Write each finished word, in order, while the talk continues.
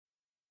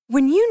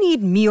When you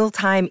need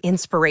mealtime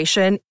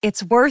inspiration,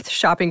 it's worth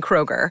shopping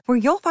Kroger, where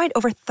you'll find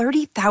over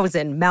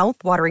 30,000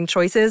 mouth-watering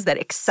choices that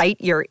excite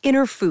your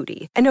inner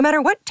foodie. And no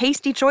matter what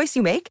tasty choice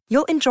you make,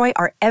 you'll enjoy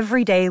our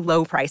everyday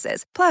low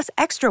prices, plus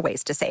extra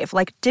ways to save,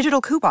 like digital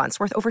coupons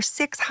worth over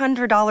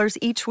 $600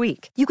 each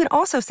week. You can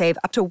also save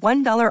up to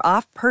 $1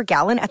 off per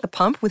gallon at the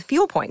pump with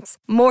fuel points.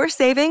 More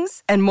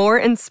savings and more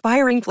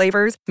inspiring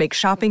flavors make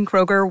shopping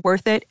Kroger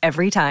worth it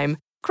every time.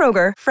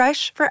 Kroger,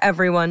 fresh for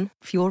everyone.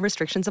 Fuel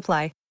restrictions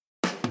apply.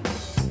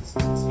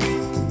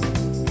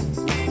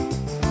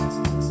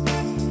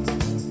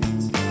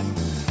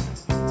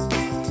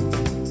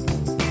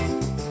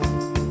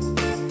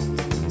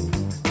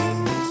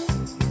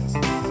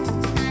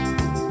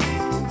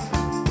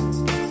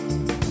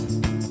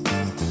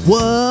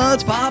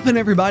 What's poppin',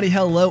 everybody?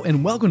 Hello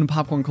and welcome to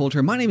Popcorn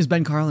Culture. My name is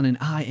Ben Carlin and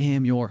I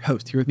am your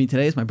host. Here with me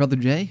today is my brother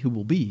Jay, who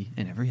will be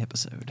in every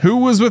episode. Who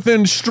was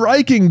within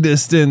striking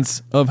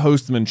distance of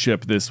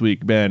hostmanship this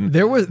week, Ben?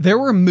 There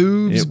were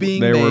moves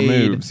being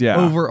made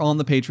over on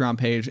the Patreon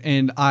page,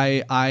 and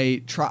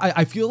I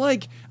feel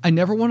like I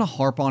never want to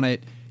harp on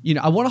it. You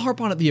know, I want to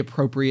harp on it the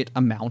appropriate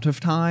amount of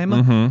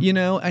time, you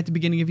know, at the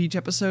beginning of each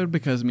episode,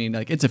 because, I mean,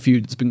 like, it's a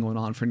feud that's been going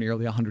on for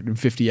nearly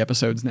 150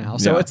 episodes now.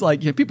 So it's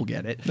like, yeah, people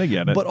get it. They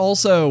get it. But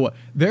also,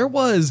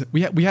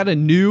 we had a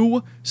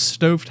new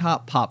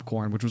stovetop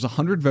popcorn, which was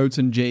 100 votes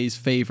in Jay's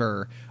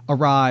favor,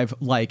 arrive,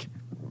 like,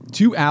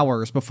 2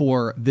 hours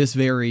before this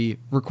very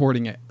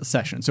recording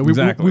session. So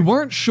we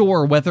weren't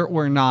sure whether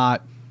or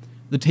not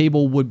the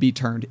table would be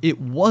turned. It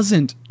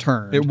wasn't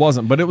turned. It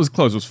wasn't, but it was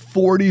close. It was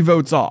 40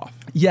 votes off.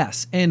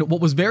 Yes, and what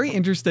was very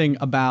interesting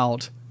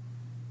about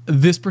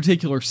this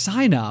particular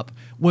sign-up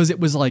was it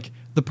was like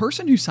the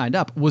person who signed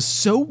up was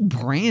so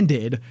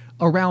branded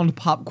around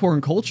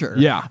popcorn culture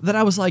that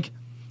I was like,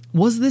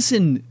 was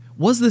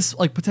this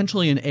like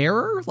potentially an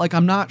error? Like,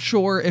 I'm not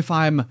sure if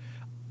I'm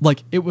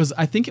like,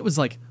 I think it was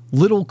like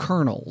Little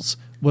Colonels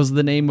was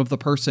the name of the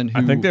person who...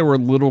 I think they were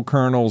Little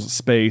Colonels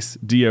space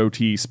DOT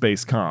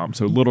space com,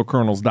 so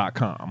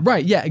littlecolonels.com.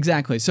 Right, yeah,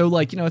 exactly. So,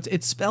 like, you know,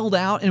 it's spelled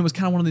out, and it was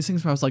kind of one of these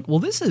things where I was like, well,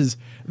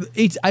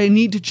 I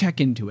need to check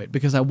into it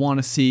because I want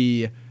to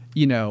see,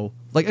 you know,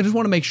 like, I just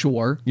want to make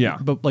sure. Yeah.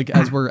 But, like,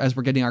 as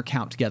we're getting our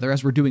count together,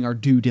 as we're doing our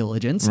due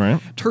diligence, right.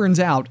 Turns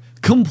out,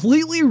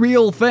 completely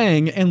real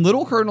thing, and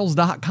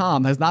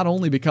littlecolonels.com has not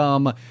only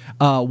become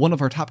one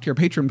of our top-tier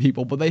patron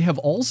people, but they have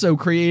also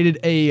created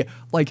a,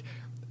 like,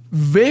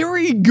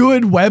 very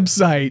good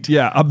website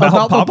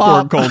about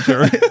popcorn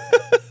culture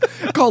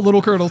called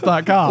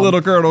littlecolonels.com.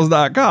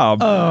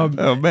 littlecolonels.com.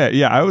 Oh man,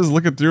 yeah, I was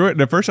looking through it,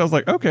 and at first I was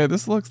like, okay,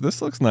 this looks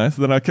nice.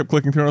 Then I kept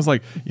clicking through, and I was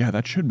like, yeah,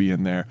 that should be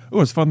in there. Oh,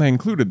 it's fun they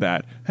included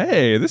that.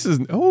 Hey, this is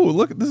a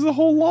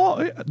whole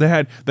law. They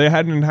had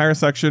an entire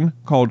section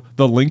called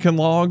the Lincoln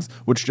Logs,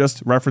 which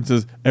just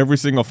references every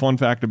single fun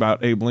fact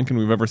about Abe Lincoln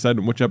we've ever said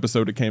and which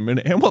episode it came in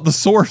and what the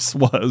source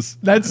was.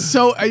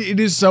 It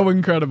is so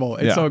incredible.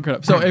 It's so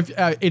incredible. So if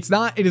it is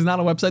not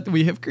a website that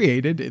we have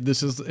created.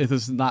 This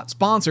is not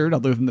sponsored,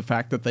 other than the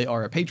fact that they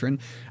are a patron.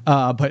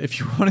 But if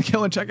you want to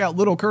go and check out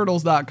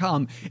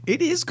littlecolonels.com,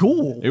 it is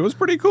cool. It was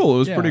pretty cool. It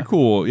was pretty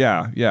cool.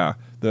 Yeah.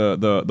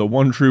 The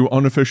one true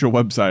unofficial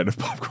website of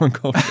popcorn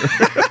culture.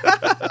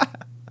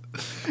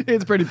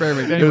 It's pretty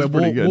perfect. Anyway,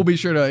 we'll be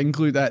sure to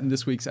include that in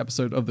this week's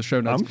episode of the show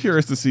notes. I'm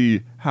curious to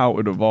see how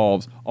it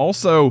evolves.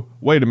 Also,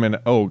 wait a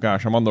minute. Oh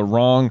gosh, I'm on the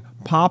wrong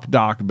pop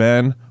doc,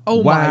 Ben. Oh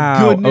wow.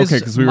 My goodness. Okay,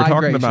 because we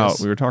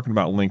were talking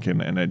about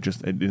Lincoln, and it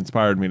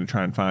inspired me to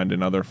try and find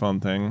another fun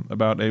thing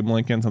about Abe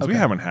Lincoln, since we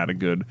haven't had a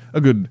good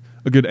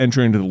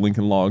entry into the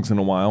Lincoln Logs in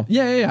a while.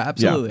 Yeah,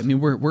 absolutely. Yeah. I mean,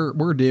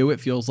 we're due.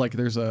 It feels like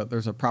there's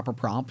a proper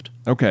prompt.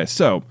 Okay,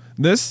 so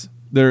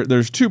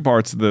there's two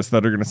parts of this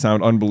that are going to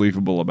sound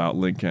unbelievable about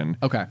Lincoln.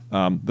 Okay.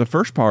 The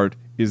first part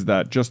is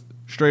that just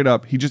straight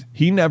up,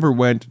 he never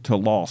went to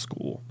law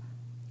school.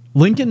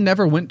 Lincoln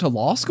never went to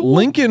law school?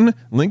 Lincoln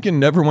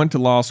never went to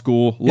law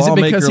school. Is it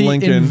because he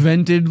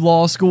invented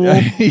law school?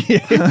 He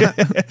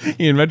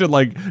invented,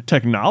 like,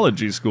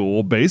 technology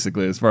school,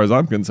 basically, as far as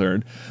I'm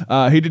concerned.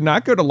 He did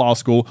not go to law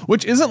school,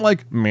 which isn't,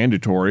 like,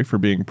 mandatory for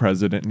being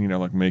president and, you know,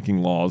 like,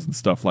 making laws and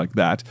stuff like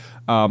that.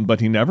 But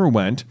he never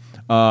went.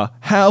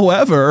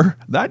 However,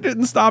 that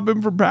didn't stop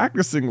him from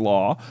practicing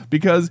law,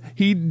 because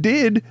he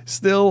did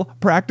still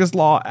practice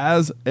law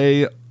as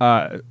a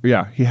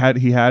he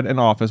had an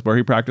office where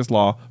he practiced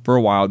law for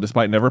a while,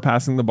 despite never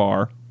passing the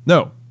bar.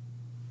 No.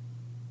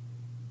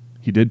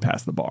 He did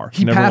pass the bar.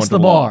 He passed the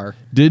bar.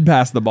 Did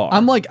pass the bar.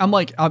 I'm like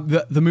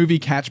the movie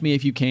Catch Me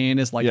If You Can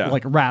is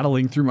like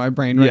rattling through my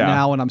brain right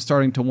now, and I'm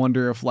starting to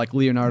wonder if like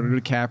Leonardo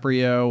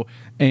DiCaprio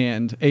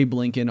and Abe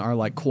Lincoln are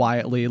like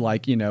quietly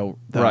like, you know,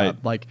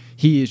 like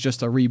he is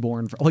just a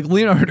reborn. Like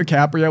Leonardo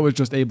DiCaprio was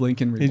just Abe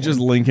Lincoln reborn. He's just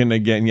Lincoln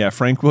again. Yeah,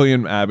 Frank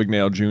William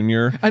Abagnale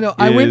Jr. I know.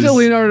 I went to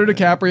Leonardo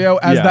DiCaprio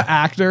as the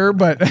actor,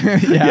 but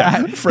Frank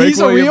he's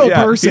William, a real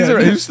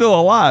person. He's still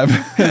alive,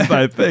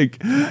 I think.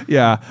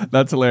 Yeah,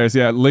 that's hilarious.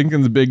 Yeah, Lincoln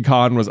Lincoln's big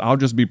con was, I'll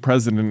just be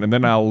president and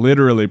then I'll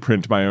literally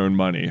print my own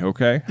money.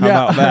 Okay, how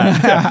about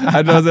that?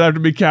 That doesn't have to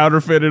be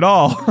counterfeit at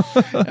all.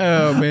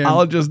 Oh man,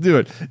 I'll just do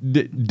it.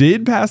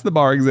 Did pass the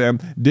bar exam,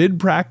 did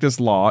practice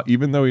law,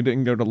 even though he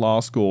didn't go to law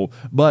school.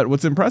 But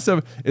what's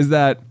impressive is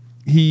that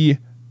he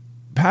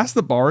passed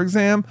the bar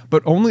exam,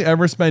 but only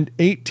ever spent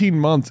 18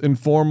 months in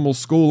formal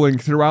schooling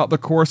throughout the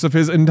course of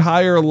his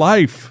entire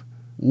life.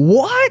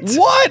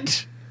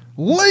 What?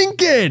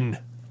 Lincoln!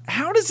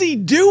 How does he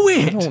do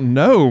it? I don't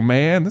know,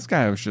 man. This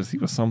guy he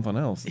was something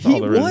else. That's He all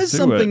there is was to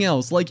something it.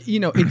 else. Like,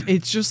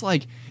 it's just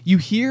like you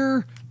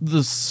hear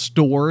the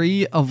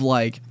story of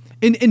like,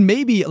 and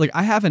maybe like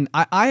I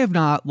have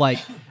not like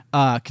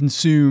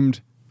consumed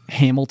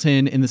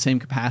Hamilton in the same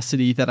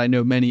capacity that I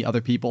know many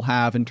other people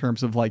have in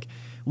terms of like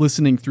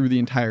listening through the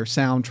entire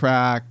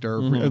soundtrack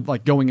or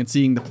like going and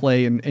seeing the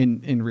play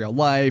in real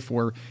life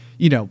or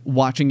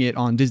watching it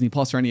on Disney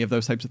Plus or any of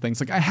those types of things.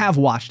 Like I have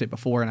watched it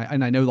before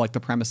and I know like the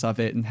premise of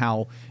it and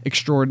how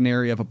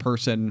extraordinary of a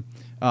person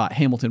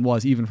Hamilton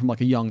was, even from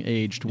like a young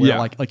age, to where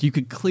like you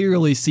could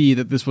clearly see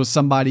that this was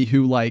somebody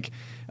who like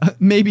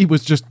maybe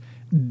was just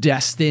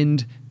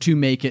destined to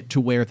make it to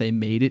where they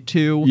made it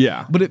to.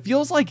 Yeah. But it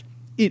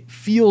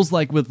feels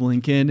like with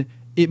Lincoln,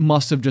 it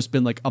must have just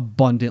been like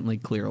abundantly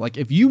clear. Like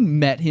if you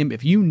met him,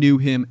 if you knew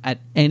him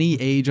at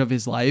any age of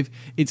his life,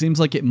 it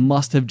seems like it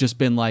must have just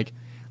been like,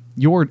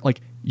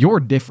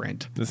 you're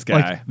different. This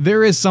guy. Like,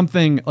 there is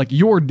something like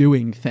you're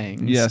doing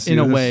things in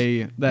a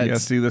way that. Yeah,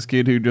 see this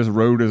kid who just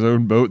rowed his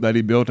own boat that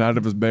he built out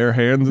of his bare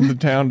hands in the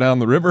town down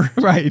the river.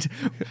 Right.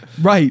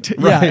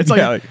 Yeah. It's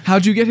like,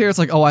 how'd you get here? It's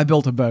like, oh, I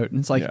built a boat. And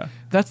it's like,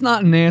 that's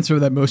not an answer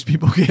that most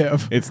people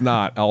give. It's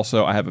not.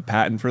 Also, I have a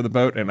patent for the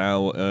boat, and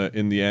I'll,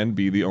 in the end,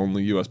 be the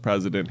only U.S.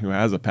 president who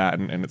has a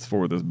patent, and it's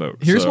for this boat.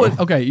 Here's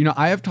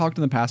I have talked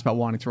in the past about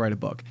wanting to write a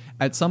book.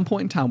 At some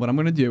point in time, what I'm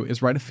going to do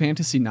is write a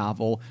fantasy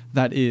novel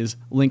that is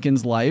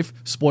Lincoln's life.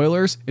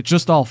 Spoilers, it's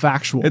just all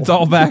factual. It's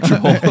all factual.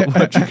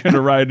 What you're going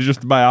to write is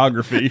just a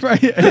biography. Right.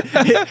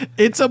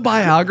 It's a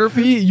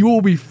biography. You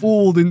will be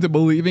fooled into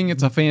believing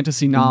it's a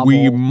fantasy novel.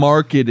 We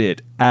market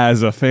it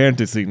as a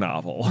fantasy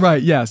novel.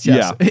 Right, yes.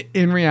 Yeah.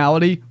 In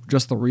reality,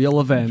 just the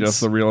real events.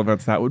 Just the real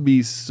events. That would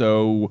be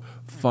so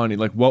funny.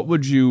 Like, what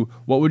would you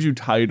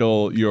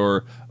title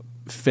your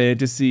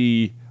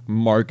fantasy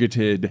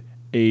marketed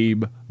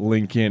Abe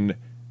Lincoln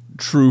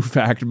true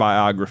fact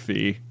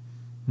biography?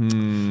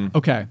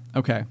 Okay.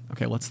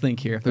 Let's think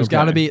here. There's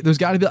got to be.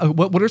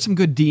 What are some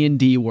good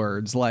D&D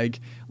words? Like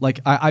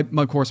I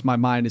of course my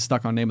mind is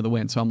stuck on Name of the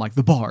Wind, so I'm like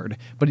the Bard.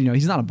 But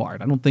he's not a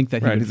Bard. I don't think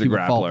that he's a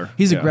grappler.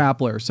 He's a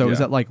grappler. So is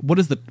that like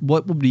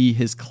what would be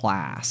his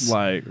class?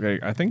 Like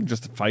I think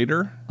just a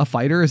fighter. A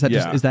fighter? Is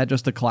that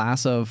just a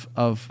class of?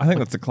 I think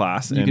that's a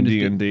class in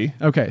D&D.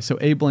 Okay, so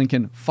Abe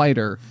Lincoln,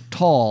 fighter,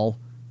 tall,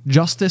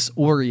 justice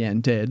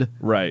oriented,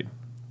 right?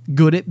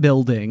 Good at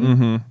building.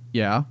 Mm-hmm.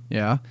 Yeah.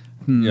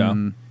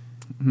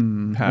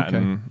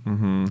 Patent.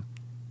 Okay.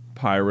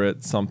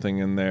 Pirate, something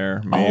in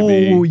there.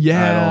 Maybe. Oh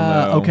yeah.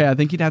 I don't know. Okay, I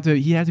think he'd have to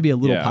be a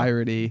little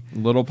piratey.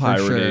 Little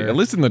piratey. Sure. At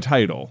least in the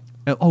title.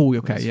 Oh,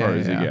 okay. As far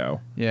as you go.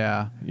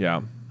 Yeah.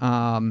 Yeah.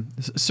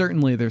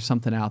 Certainly, there's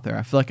something out there.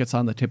 I feel like it's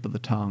on the tip of the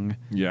tongue.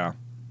 Yeah.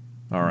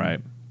 All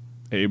right.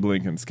 Abe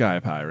Lincoln, Sky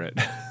Pirate.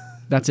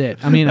 That's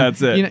it. I mean,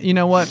 that's it. You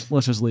know what?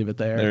 Let's just leave it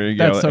there. There you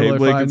go. That's totally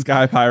Abe Lincoln, fine.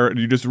 Sky Pirate, and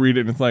you just read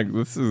it, and it's like,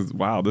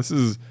 this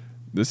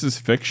is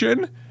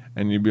fiction,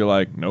 and you'd be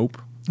like, nope.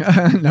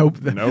 Nope.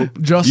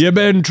 Just you've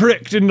been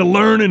tricked into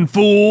learning,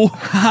 fool.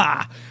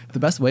 The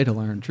best way to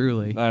learn,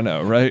 truly. I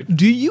know, right?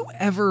 Do you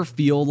ever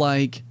feel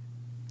like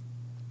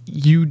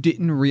you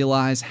didn't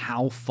realize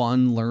how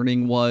fun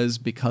learning was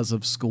because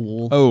of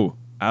school? Oh,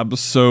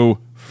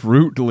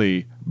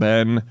 absolutely,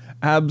 Ben.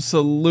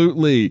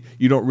 Absolutely.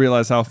 You don't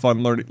realize how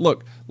fun learning.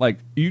 Look, like,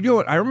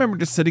 I remember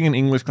just sitting in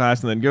English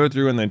class and then go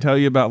through and they tell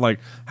you about like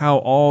how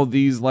all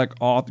these like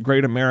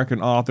great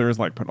American authors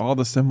like put all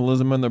the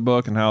symbolism in their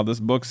book and how this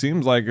book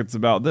seems like it's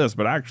about this,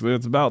 but actually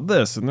it's about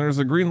this. And there's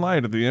a green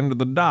light at the end of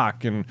the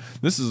dock, and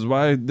this is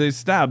why they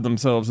stabbed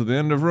themselves at the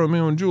end of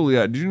Romeo and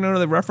Juliet. Did you know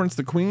they referenced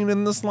the Queen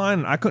in this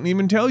line? I couldn't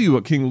even tell you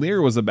what King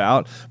Lear was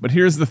about, but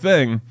here's the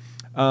thing.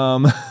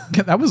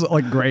 That was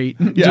like great.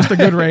 Just a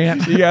good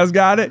rant. You guys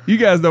got it? You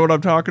guys know what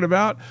I'm talking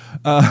about?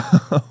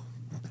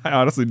 I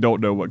honestly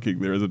don't know what King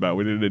Lear is about.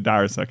 We did an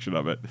entire section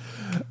of it.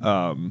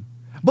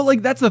 But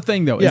like that's the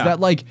thing though, is that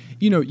like,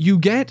 you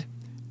get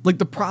like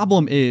the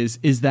problem is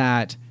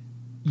that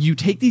you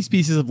take these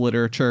pieces of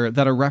literature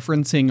that are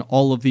referencing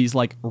all of these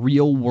like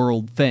real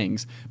world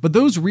things, but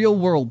those real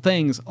world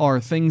things are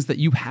things that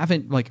you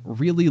haven't like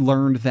really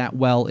learned that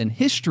well in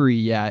history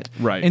yet.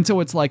 Right. And so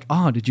it's like,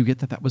 oh, did you get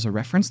that was a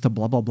reference to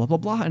blah, blah, blah, blah,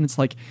 blah? And it's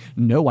like,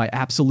 no, I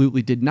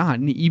absolutely did not.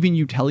 And even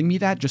you telling me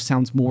that just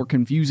sounds more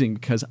confusing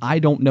because I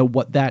don't know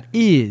what that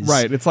is.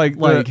 Right. It's like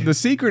the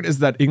secret is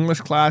that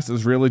English class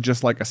is really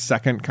just like a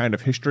second kind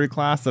of history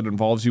class that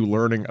involves you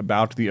learning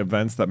about the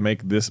events that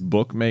make this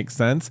book make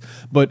sense.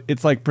 But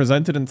it's like, like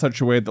presented in such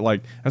a way that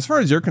like, as far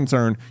as you're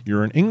concerned,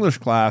 you're in English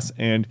class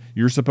and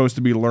you're supposed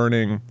to be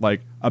learning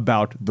like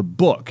about the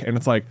book. And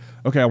it's like,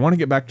 okay, I want to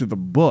get back to the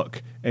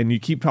book. And you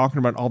keep talking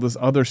about all this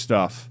other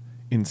stuff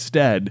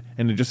instead.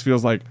 And it just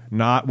feels like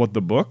not what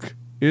the book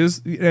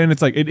is. And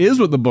it's like, it is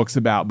what the book's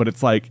about, but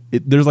it's like,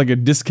 there's like a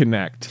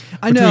disconnect.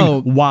 I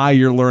know why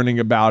you're learning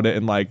about it.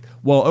 And like,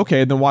 well,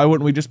 okay, then why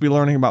wouldn't we just be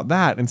learning about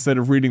that instead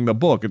of reading the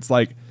book? It's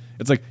like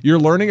you're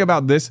learning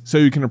about this so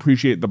you can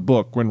appreciate the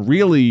book, when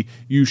really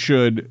you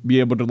should be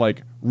able to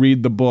like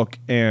read the book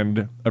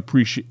and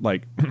appreciate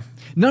like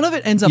none of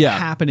it ends up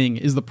happening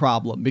is the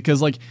problem,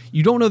 because like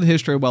you don't know the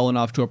history well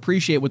enough to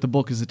appreciate what the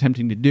book is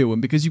attempting to do,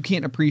 and because you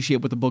can't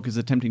appreciate what the book is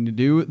attempting to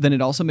do, then it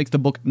also makes the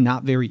book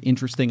not very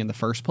interesting in the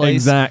first place.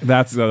 Exactly,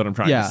 that's what I'm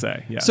trying to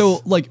say. Yes.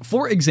 So like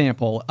for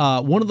example,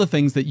 one of the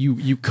things that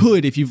you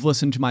could, if you've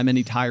listened to my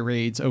many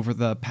tirades over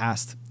the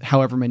past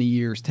however many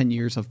years, 10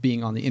 years of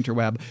being on the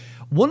interweb,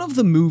 one of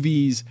the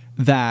movies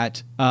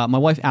that my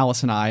wife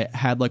Alice and I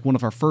had like one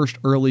of our first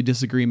early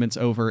disagreements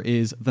over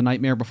is The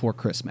Nightmare Before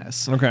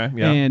Christmas. Okay,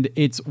 yeah. And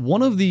it's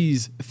one of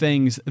these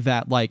things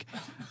that like,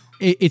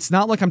 it's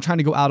not like I'm trying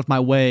to go out of my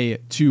way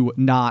to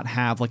not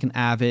have like an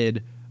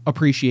avid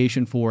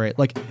appreciation for it.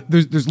 Like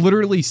there's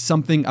literally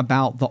something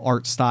about the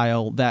art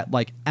style that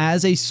like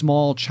as a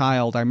small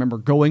child, I remember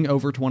going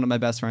over to one of my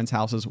best friend's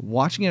houses,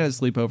 watching it at a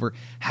sleepover,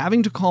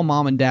 having to call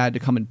mom and dad to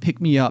come and pick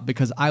me up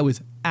because I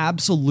was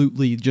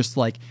absolutely just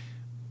like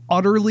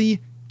utterly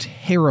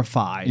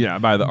terrified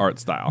by the art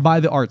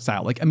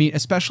style. Like, I mean,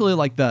 especially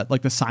like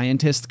the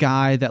scientist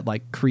guy that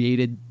like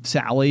created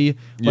Sally,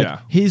 like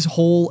his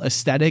whole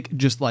aesthetic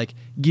just like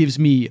gives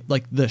me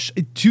like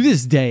to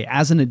this day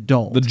as an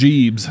adult, the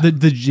Jeebs, the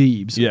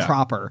Jeebs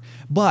proper.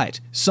 But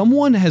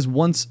someone has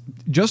once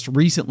just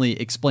recently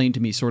explained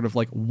to me sort of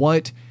like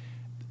what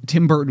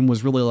Tim Burton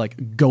was really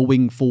like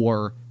going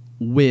for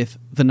with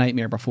The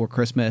Nightmare Before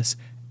Christmas.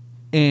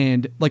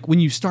 And like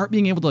when you start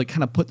being able to like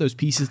kind of put those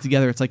pieces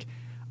together, it's like,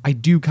 I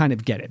do kind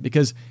of get it,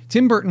 because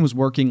Tim Burton was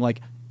working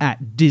like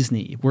at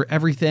Disney, where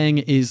everything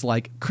is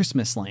like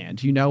Christmas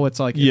land. You know,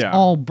 it's like it's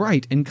all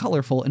bright and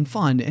colorful and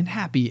fun and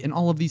happy and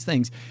all of these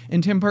things.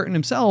 And Tim Burton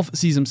himself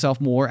sees himself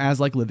more as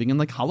like living in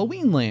like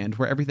Halloween land,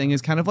 where everything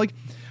is kind of like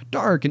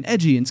dark and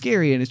edgy and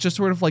scary, and it's just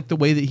sort of like the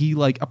way that he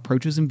like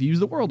approaches and views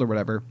the world or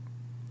whatever.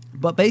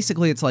 But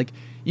basically it's like,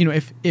 you know,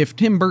 if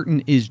Tim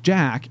Burton is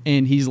Jack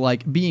and he's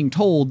like being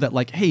told that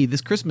like, hey,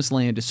 this Christmas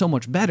land is so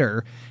much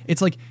better,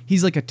 it's like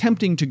he's like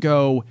attempting to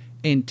go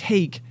and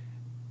take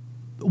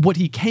what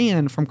he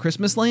can from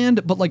Christmas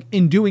land, but like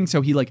in doing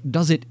so he like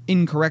does it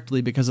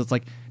incorrectly because it's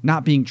like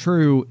not being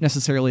true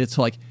necessarily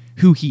to like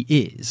who he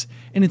is.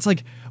 And it's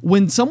like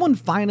when someone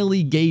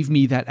finally gave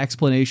me that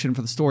explanation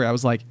for the story, I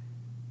was like,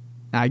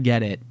 I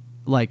get it.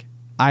 Like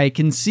I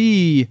can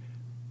see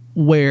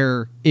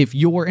where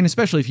and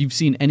especially if you've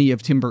seen any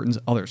of Tim Burton's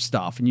other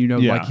stuff and you know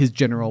like his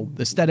general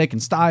aesthetic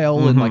and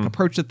style and like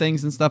approach to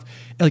things and stuff,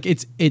 like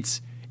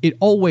it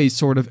always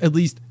sort of, at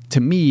least to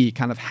me,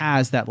 kind of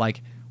has that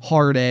like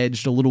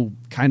hard-edged, a little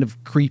kind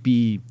of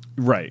creepy,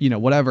 you know,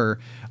 whatever.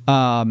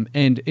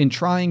 And in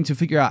trying to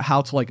figure out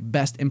how to like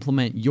best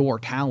implement your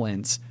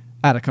talents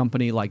at a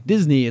company like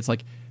Disney, it's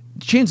like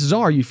chances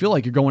are you feel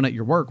like you're going at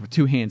your work with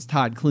two hands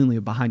tied cleanly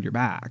behind your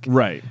back.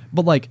 Right.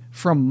 But like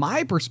from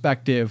my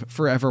perspective,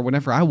 forever,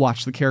 whenever I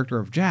watched the character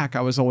of Jack,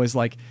 I was always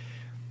like,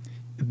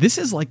 this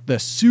is like the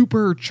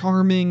super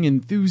charming,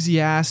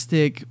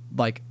 enthusiastic,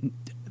 like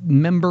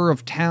member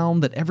of town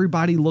that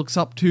everybody looks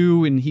up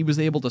to, and he was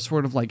able to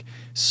sort of like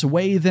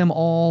sway them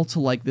all to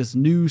like this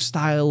new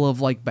style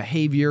of like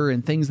behavior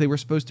and things they were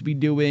supposed to be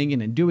doing,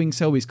 and in doing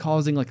so he's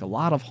causing like a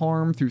lot of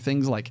harm through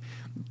things like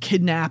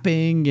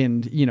kidnapping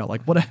and, you know,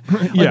 like what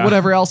like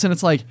whatever else. And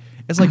it's like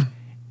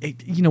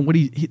you know what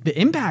the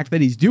impact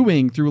that he's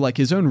doing through like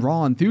his own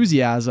raw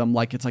enthusiasm,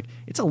 like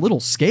it's a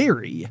little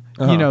scary,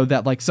 you know,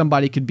 that like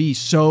somebody could be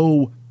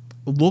so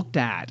looked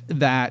at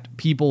that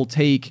people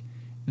take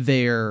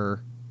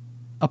their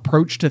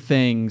approach to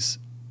things,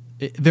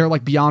 they're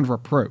like beyond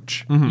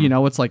reproach. You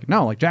know, it's like,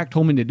 no, like Jack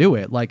told me to do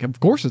it, like of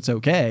course it's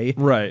okay.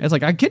 Right. It's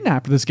like I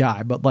kidnapped this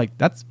guy, but like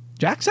that's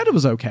Jack said it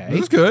was okay. It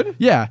was good.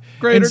 Yeah.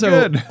 Great and or so,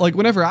 good. Like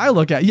whenever I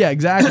look at,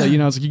 exactly. You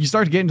know, it's like you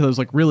start to get into those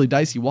like really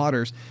dicey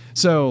waters.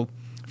 So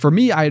for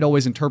me, I had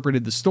always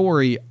interpreted the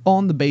story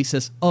on the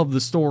basis of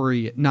the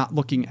story, not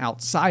looking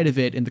outside of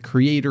it and the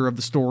creator of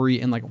the story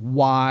and like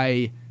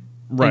why.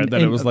 Right,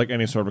 that it was like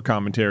any sort of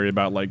commentary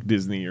about like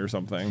Disney or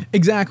something.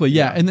 Exactly,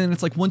 yeah. And then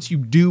it's like once you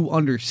do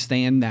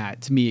understand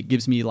that, to me, it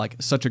gives me like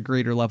such a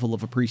greater level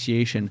of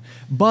appreciation.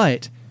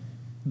 But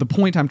the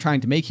point I'm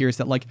trying to make here is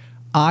that like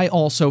I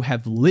also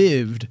have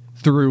lived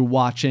through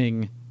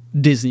watching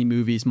Disney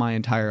movies my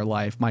entire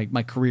life.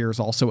 My career is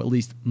also at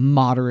least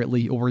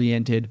moderately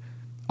oriented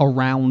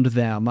around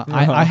them.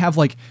 I have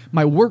like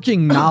my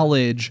working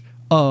knowledge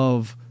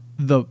of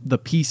the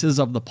pieces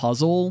of the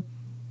puzzle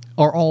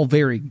are all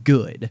very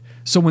good.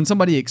 So when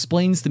somebody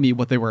explains to me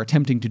what they were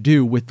attempting to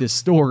do with this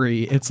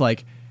story, it's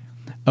like,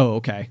 oh,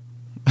 okay.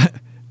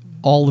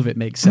 All of it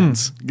makes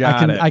sense.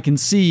 Got it. I can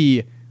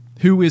see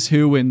who is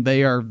who, and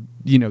they are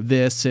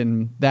this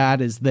and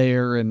that is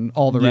there and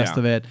all the rest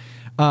of it.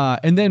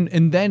 And then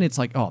it's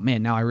like, oh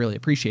man, now I really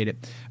appreciate it.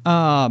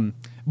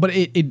 But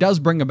it does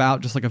bring about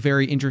just like a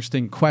very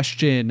interesting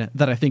question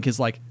that I think is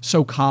like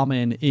so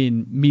common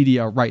in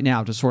media right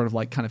now to sort of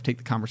like kind of take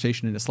the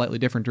conversation in a slightly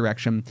different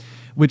direction,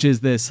 which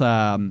is this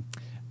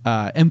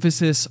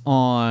emphasis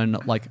on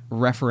like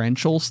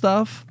referential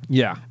stuff.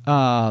 Yeah.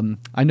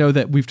 I know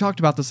that we've talked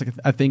about this, like,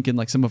 I think, in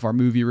like some of our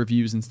movie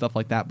reviews and stuff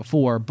like that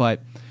before,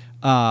 but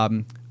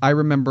I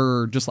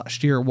remember just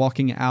last year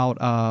walking out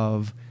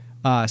of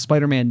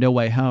Spider-Man No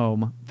Way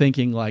Home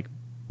thinking like,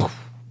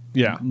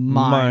 yeah,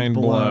 mind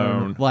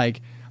blown. Like,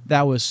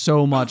 that was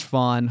so much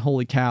fun.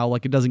 Holy cow.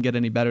 Like, it doesn't get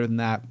any better than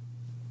that.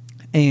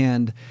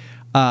 And,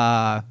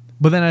 but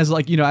then as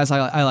like, as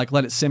I like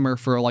let it simmer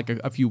for like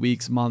a few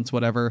weeks, months,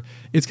 whatever,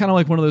 it's kind of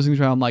like one of those things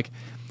where I'm like,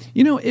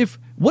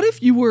 what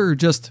if you were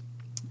just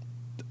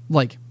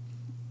like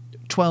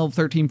 12,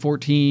 13,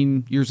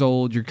 14 years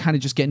old, you're kind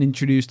of just getting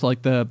introduced to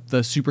like the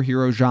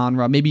superhero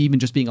genre, maybe even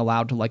just being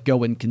allowed to like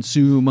go and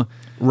consume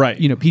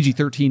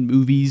PG-13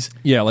 movies.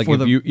 Yeah, like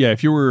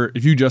if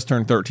you just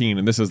turned 13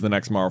 and this is the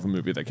next Marvel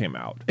movie that came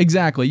out.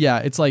 Exactly. Yeah,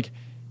 it's like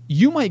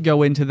you might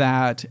go into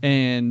that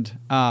and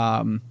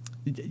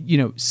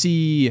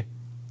see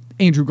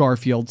Andrew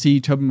Garfield, see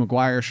Tobey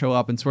Maguire show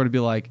up and sort of be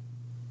like,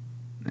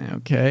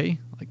 okay,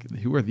 like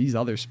who are these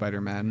other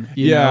Spider-Men?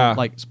 You know,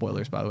 like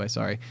spoilers, by the way.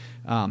 Sorry,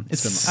 I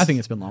think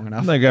it's been long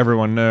enough. I think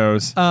everyone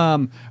knows.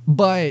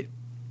 But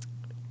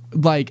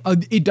like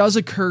it does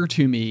occur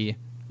to me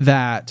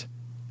that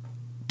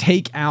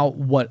take out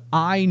what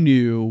I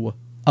knew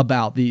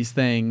about these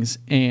things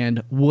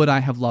and would I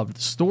have loved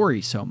the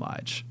story so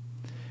much?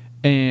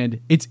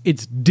 And it's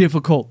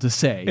difficult to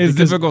say. It's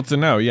difficult to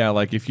know. Yeah,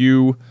 like if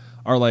you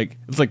are like,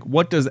 it's like,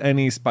 what does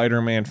any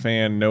Spider-Man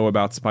fan know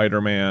about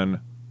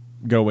Spider-Man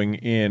going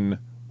in?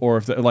 Or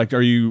if like,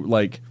 are you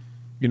like,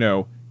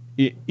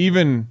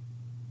 even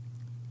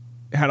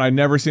had I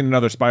never seen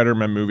another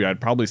Spider-Man movie,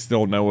 I'd probably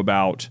still know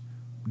about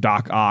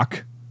Doc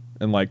Ock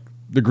and like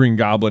the Green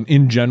Goblin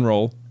in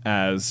general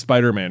as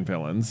Spider-Man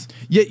villains.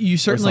 Yeah, you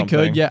certainly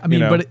could. Yeah, I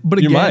mean, but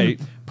again,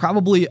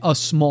 probably a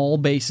small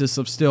basis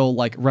of still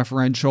like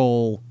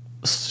referential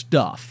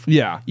stuff.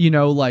 Yeah,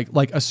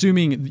 like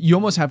assuming you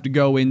almost have to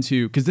go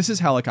into, because this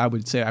is how like I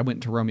would say I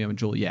went to Romeo and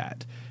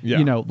Juliet.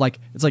 Yeah, like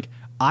it's like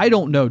I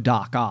don't know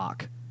Doc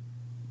Ock,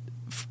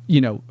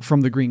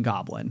 from the Green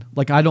Goblin.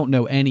 Like I don't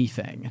know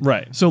anything.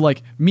 Right. So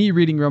like me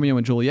reading Romeo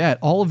and Juliet,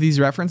 all of these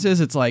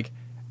references, it's like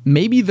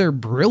maybe they're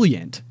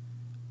brilliant.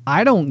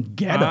 I don't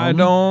get them. I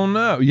don't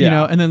know.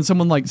 Yeah. And then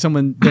someone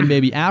then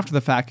maybe after the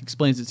fact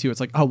explains it to you. It's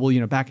like, oh,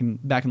 well, back in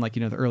like,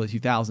 the early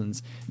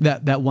 2000s,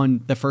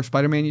 the first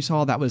Spider-Man you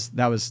saw, that was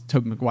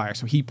Tobey Maguire.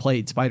 So he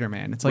played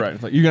Spider-Man. It's like, right.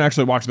 It's like you can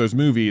actually watch those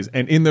movies,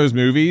 and in those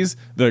movies,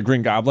 the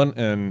Green Goblin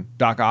and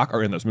Doc Ock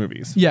are in those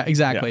movies. Yeah,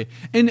 exactly.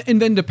 Yeah.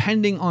 And then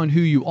depending on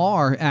who you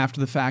are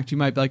after the fact, you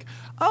might be like,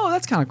 oh,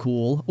 that's kind of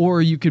cool.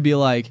 Or you could be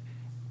like,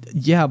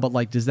 yeah, but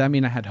like, does that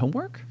mean I had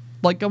homework?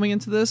 Like going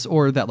into this,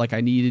 or that like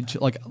I needed to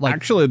like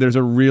actually there's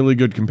a really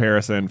good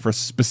comparison for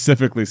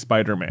specifically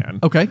Spider-Man.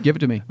 Okay, give it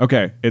to me.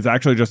 Okay, it's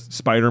actually just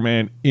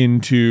Spider-Man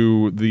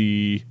into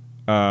the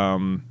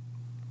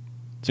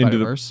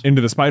Spider-Verse. into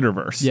the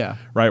Spider-Verse. Yeah.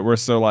 Right, where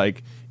so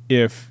like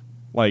if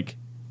like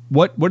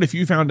what if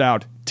you found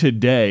out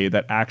today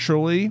that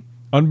actually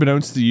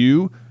unbeknownst to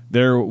you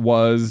there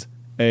was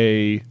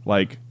a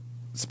like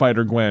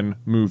Spider-Gwen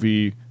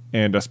movie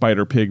and a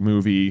Spider-Pig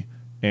movie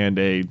and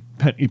a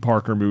Penny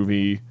Parker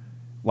movie,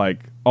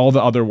 like all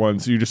the other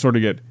ones you just sort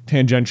of get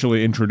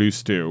tangentially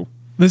introduced to.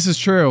 This is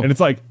true. And it's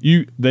like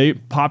they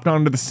popped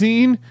onto the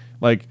scene,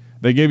 like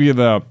they gave you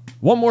the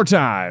one more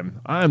time,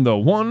 I'm the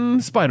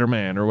one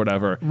Spider-Man or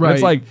whatever. Right. And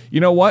it's like, you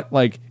know what?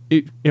 Like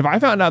if I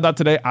found out that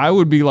today, I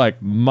would be like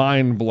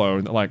mind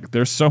blown. Like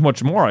there's so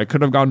much more I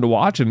could have gone to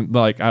watch, and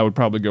like I would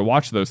probably go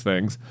watch those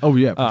things. Oh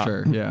yeah, for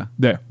sure. Yeah.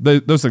 Yeah.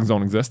 Those things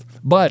don't exist.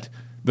 But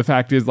the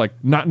fact is, like,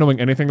 not knowing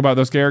anything about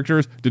those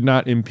characters did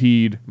not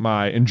impede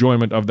my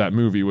enjoyment of that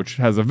movie, which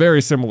has a very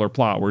similar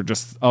plot where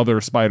just other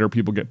spider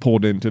people get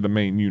pulled into the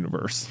main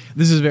universe.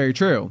 This is very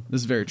true.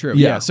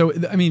 Yeah. So,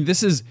 I mean,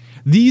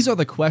 these are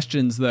the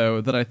questions,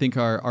 though, that I think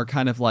are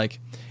kind of like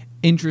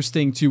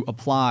interesting to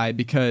apply,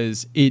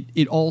 because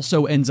it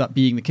also ends up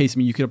being the case. I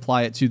mean, you could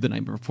apply it to The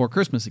Night Before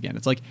Christmas again.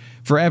 It's like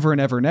forever and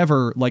ever and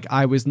ever, like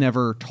I was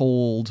never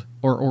told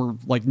or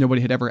like nobody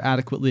had ever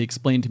adequately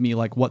explained to me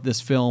like what this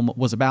film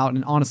was about.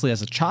 And honestly,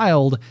 as a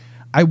child,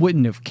 I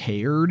wouldn't have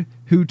cared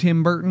who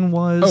Tim Burton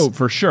was. Oh,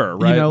 for sure,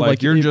 right?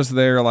 Like you're just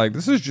there like,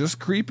 this is just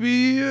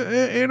creepy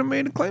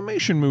animated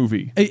claymation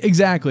movie.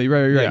 Exactly.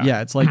 Right.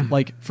 Yeah. It's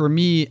like for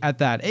me at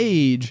that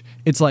age,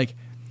 it's like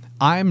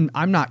I'm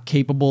not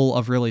capable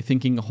of really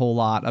thinking a whole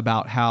lot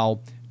about how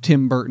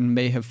Tim Burton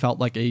may have felt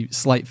like a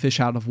slight fish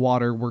out of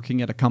water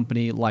working at a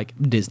company like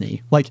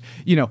Disney. Like,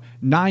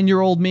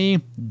 9-year-old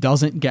me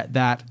doesn't get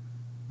that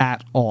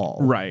at all.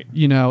 Right.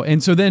 You know,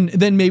 and so then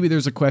maybe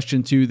there's a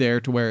question too there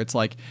to where it's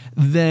like,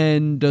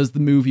 then does the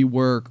movie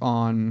work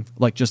on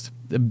like just,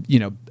 you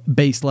know,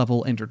 base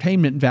level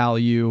entertainment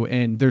value?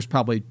 And there's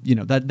probably, you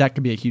know, that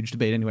could be a huge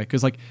debate anyway.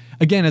 Cause like,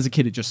 again, as a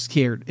kid,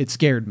 it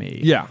scared me.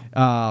 Yeah.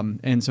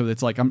 And so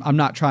it's like, I'm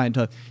not trying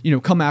to, you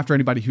know, come after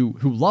anybody who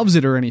loves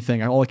it or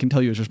anything. All I can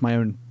tell you is just my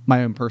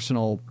own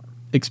personal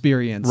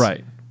experience.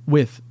 Right.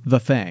 With the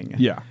thing.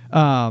 Yeah.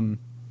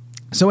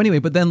 So anyway,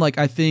 but then like,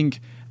 I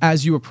think,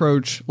 as you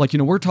approach, like, you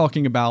know, we're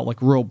talking about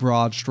like real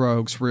broad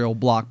strokes, real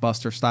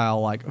blockbuster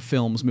style, like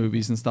films,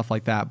 movies and stuff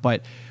like that.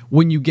 But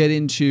when you get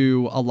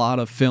into a lot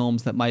of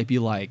films that might be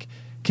like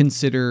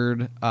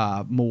considered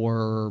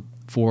more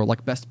for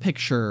like best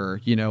picture,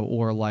 you know,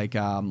 or like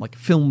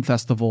film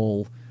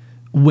festival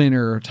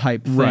winner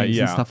type things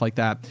and stuff like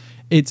that,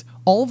 it's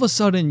all of a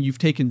sudden you've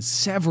taken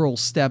several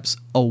steps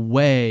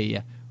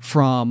away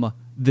from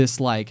this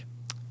like,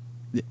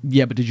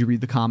 yeah, but did you read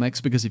the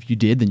comics? Because if you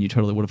did, then you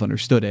totally would have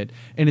understood it.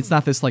 And it's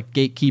not this like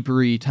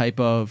gatekeepery type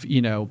of,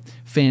 you know,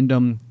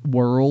 fandom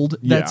world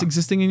that's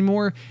existing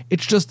anymore.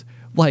 It's just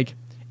like,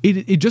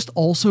 it just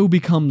also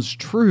becomes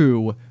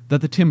true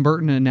that the Tim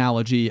Burton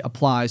analogy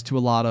applies to a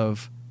lot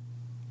of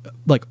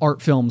like art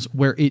films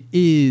where it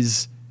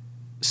is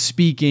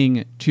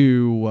speaking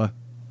to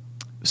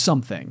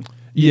something.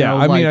 Yeah,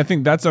 I mean, I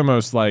think that's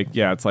almost like,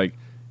 it's like,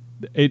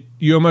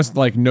 you almost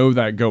like know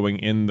that going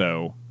in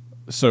though,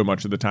 so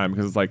much of the time,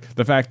 because it's like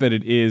the fact that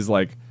it is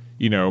like,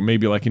 you know,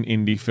 maybe like an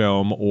indie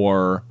film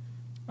or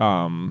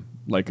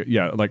like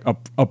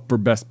up for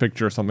best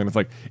picture or something. It's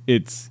like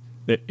it's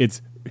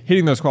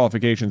hitting those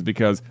qualifications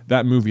because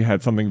that movie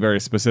had something very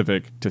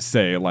specific to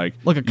say, like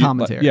a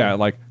commentary.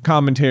 Like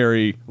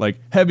commentary, like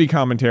heavy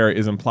commentary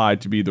is implied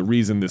to be the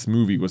reason this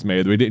movie was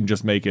made. We didn't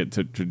just make it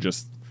to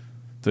just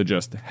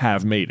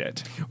have made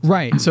it.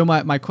 Right. So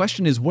my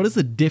question is, what is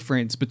the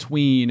difference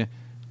between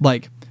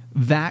like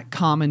that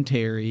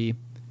commentary,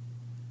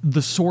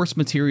 the source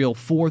material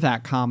for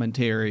that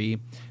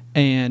commentary,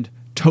 and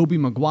Tobey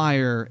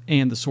Maguire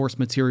and the source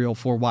material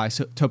for why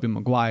Tobey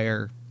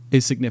Maguire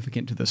is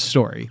significant to this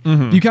story?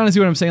 Mm-hmm. Do you kind of see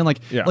what I'm saying?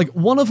 Like, like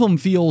one of them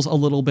feels a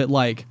little bit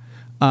like,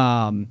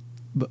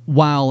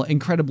 while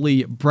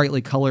incredibly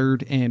brightly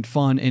colored and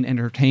fun and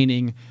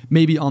entertaining,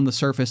 maybe on the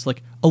surface,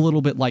 like a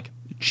little bit like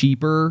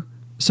cheaper,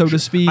 so to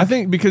speak. I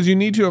think because you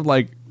need to have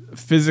like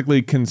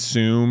physically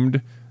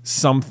consumed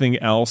something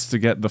else to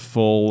get the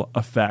full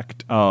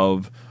effect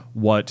of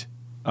what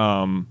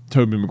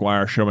Tobey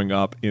Maguire showing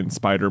up in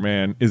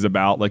Spider-Man is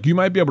about. Like, you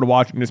might be able to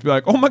watch it and just be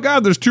like, oh my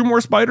god, there's 2 more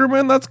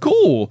Spider-Man, that's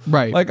cool,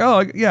 right? Like,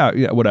 oh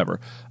yeah, whatever.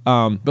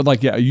 But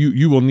like,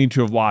 you will need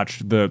to have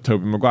watched the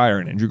Tobey Maguire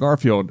and Andrew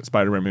Garfield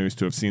Spider-Man movies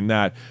to have seen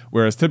that,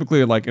 whereas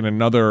typically, like in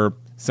another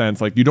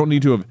sense, like you don't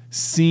need to have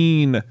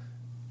seen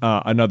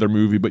another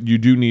movie, but you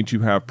do need to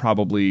have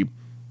probably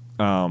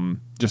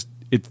just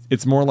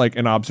it's more like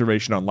an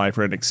observation on life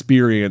or an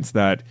experience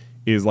that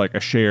is like a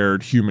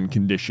shared human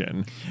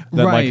condition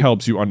that like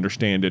helps you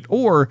understand it,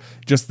 or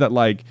just that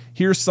like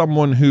here's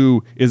someone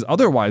who is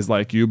otherwise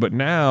like you, but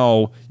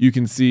now you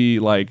can see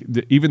like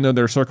even though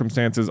their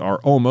circumstances are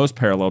almost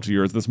parallel to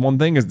yours, this one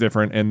thing is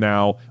different, and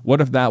now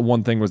what if that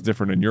one thing was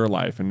different in your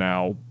life, and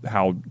now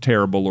how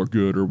terrible or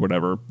good or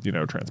whatever, you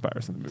know,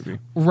 transpires in the movie.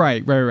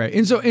 Right.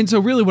 And so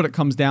really what it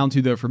comes down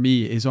to though for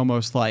me is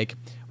almost like,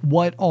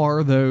 what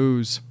are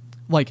those,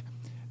 like,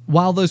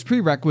 while those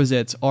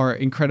prerequisites are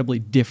incredibly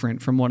different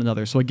from one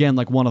another. So again,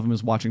 like one of them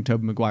is watching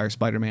Tobey Maguire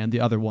Spider-Man. The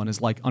other one is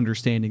like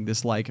understanding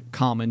this like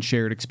common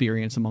shared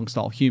experience amongst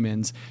all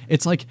humans.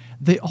 It's like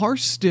they are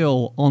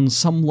still on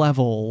some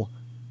level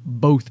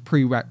both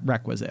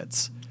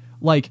prerequisites.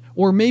 Like,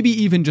 or maybe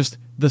even just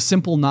the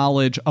simple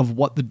knowledge of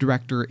what the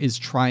director is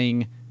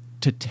trying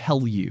to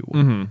tell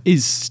you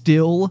is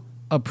still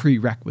a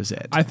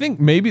prerequisite. I think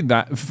maybe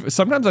that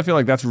sometimes I feel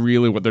like that's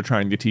really what they're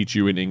trying to teach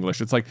you in English.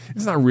 It's like,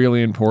 it's not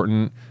really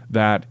important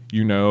that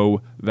you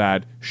know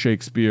that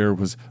Shakespeare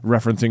was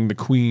referencing the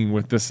Queen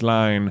with this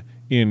line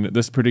in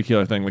this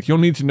particular thing. Like, you'll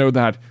need to know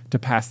that to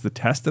pass the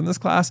test in this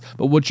class.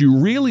 But what you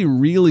really,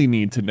 really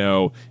need to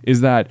know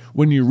is that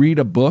when you read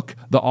a book,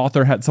 the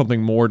author had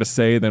something more to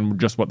say than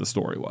just what the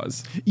story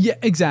was. Yeah,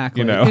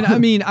 exactly. You know? And I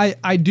mean,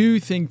 I do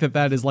think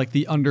that is like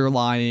the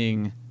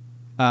underlying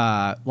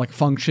like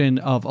function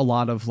of a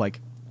lot of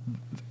like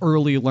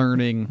early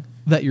learning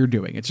that you're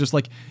doing. It's just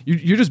like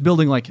you're just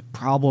building like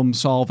problem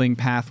solving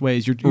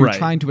pathways. You're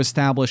trying to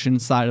establish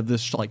inside of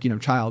this like, you know,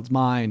 child's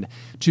mind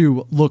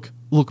to look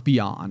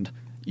beyond,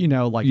 you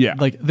know, like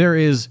like there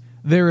is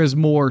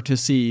more to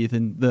see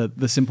than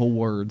the simple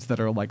words that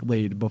are like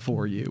laid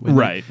before you. And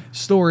right. Like,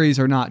 stories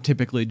are not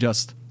typically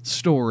just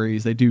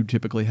stories. They do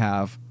typically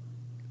have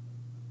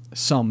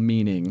some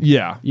meaning.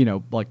 Yeah.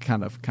 Like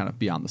kind of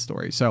beyond the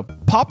story. So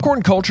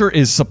Popcorn Culture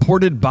is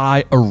supported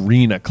by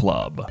Arena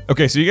Club.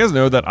 Okay, so you guys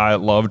know that I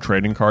love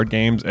trading card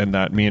games and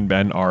that me and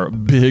Ben are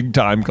big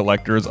time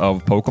collectors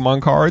of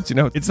Pokemon cards.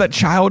 It's that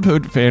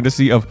childhood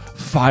fantasy of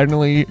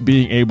finally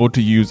being able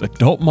to use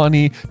adult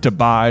money to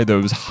buy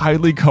those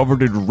highly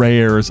coveted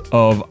rares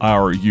of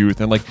our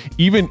youth. And like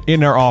even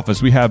in our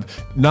office, we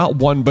have not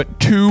one but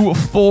 2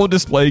 full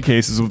display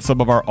cases with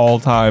some of our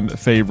all-time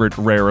favorite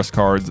rarest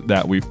cards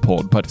that we've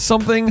pulled. But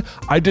something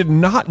I did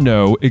not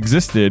know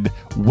existed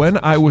when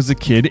I was a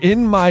kid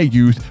in my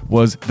youth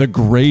was the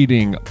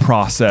grading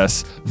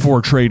process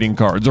for trading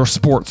cards or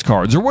sports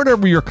cards or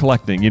whatever you're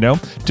collecting.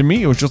 To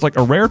me, it was just like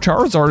a rare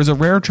Charizard is a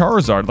rare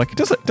Charizard. Like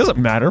it doesn't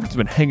matter if it's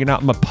been hanging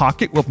out in my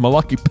pocket with my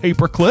lucky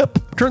paper clip.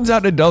 Turns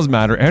out it does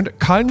matter, and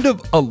kind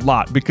of a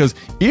lot, because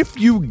if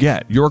you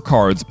get your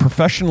cards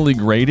professionally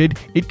graded,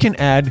 it can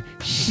add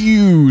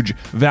huge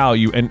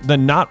value. And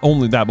then not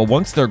only that, but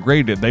once they're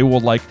graded, they will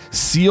like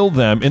seal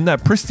them in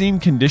that pristine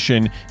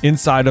condition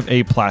inside of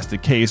a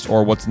plastic case,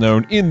 or what's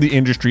known in the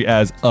industry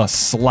as a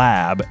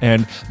slab.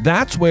 And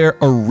that's where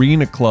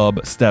Arena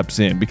Club steps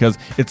in, because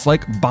it's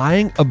like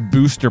buying a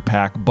booster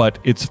pack, but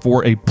it's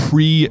for a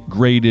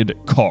pre-graded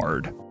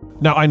card.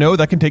 Now, I know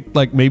that can take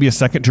like maybe a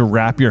second to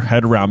wrap your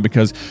head around,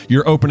 because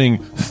you're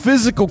opening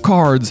physical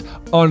cards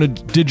on a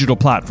digital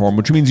platform,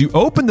 which means you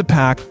open the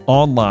pack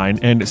online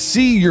and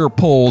see your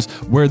pulls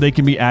where they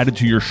can be added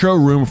to your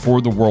showroom for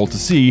the world to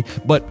see,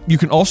 but you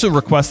can also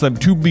request them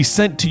to be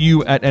sent to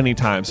you at any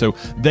time. So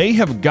they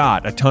have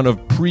got a ton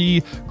of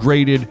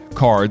pre-graded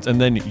cards, and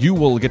then you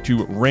will get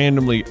to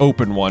randomly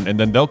open one, and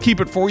then they'll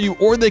keep it for you,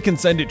 or they can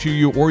send it to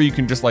you, or you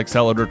can just like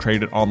sell it or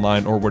trade it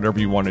online or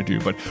whatever you want to do.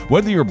 But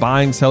whether you're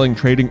buying, selling,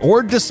 trading,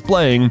 or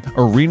displaying,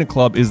 Arena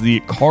Club is the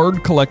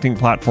card collecting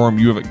platform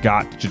you have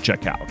got to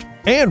check out.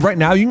 And right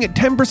now you can get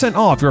 10%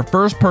 off your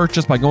first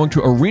purchase by going to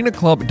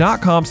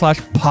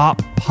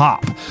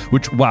arenaclub.com/poppop,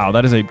 which, wow,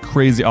 that is a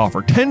crazy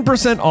offer.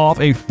 10% off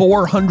a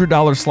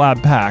 $400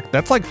 slab pack.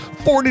 That's like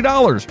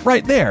 $40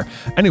 right there.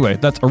 Anyway,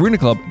 that's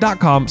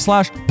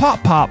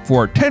arenaclub.com/poppop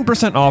for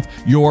 10% off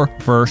your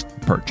first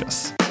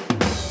purchase.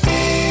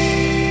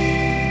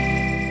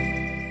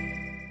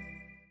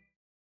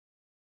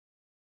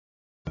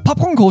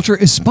 Popcorn Culture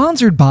is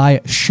sponsored by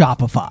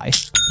Shopify.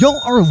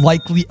 Y'all are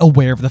likely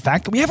aware of the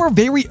fact that we have our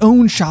very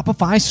own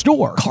Shopify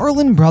store,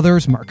 Carlin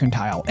Brothers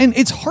Mercantile, and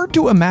it's hard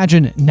to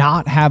imagine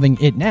not having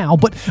it now,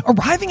 but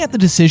arriving at the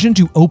decision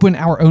to open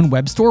our own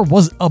web store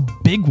was a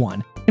big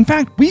one. In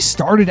fact, we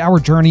started our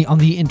journey on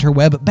the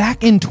interweb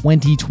back in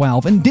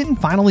 2012 and didn't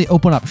finally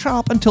open up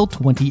shop until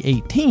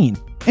 2018.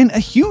 And a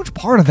huge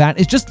part of that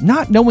is just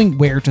not knowing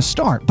where to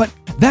start, but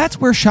that's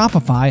where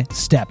Shopify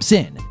steps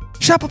in.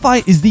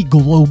 Shopify is the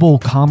global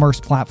commerce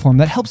platform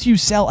that helps you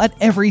sell at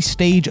every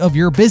stage of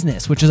your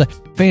business, which is a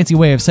fancy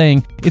way of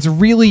saying it's a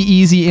really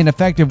easy and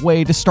effective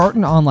way to start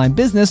an online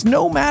business,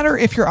 no matter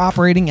if you're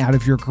operating out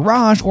of your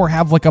garage or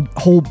have like a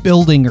whole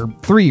building or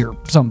 3 or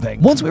something.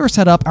 Once we were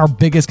set up, our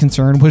biggest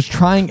concern was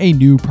trying a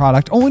new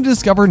product, only to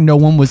discover no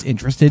one was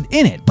interested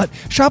in it. But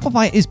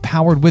Shopify is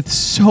powered with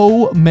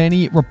so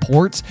many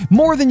reports,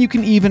 more than you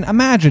can even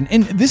imagine.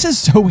 And this is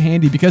so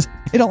handy because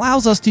it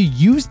allows us to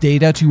use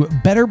data to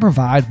better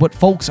provide what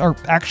folks are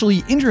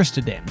actually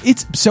interested in.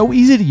 It's so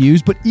easy to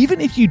use, but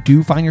even if you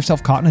do find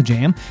yourself caught in a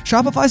jam,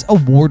 Shopify's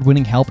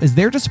award-winning help is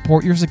there to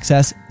support your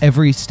success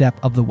every step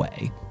of the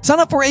way. Sign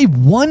up for a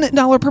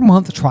 $1 per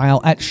month trial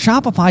at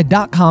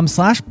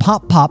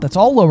shopify.com/poppop. That's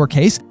all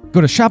lowercase.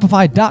 Go to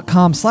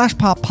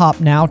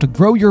shopify.com/poppop now to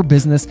grow your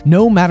business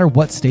no matter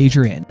what stage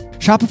you're in.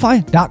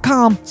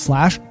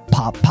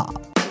 Shopify.com/poppop.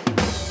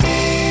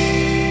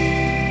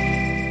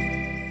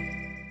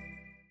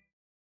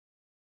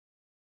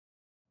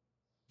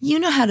 You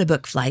know how to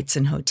book flights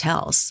and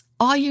hotels.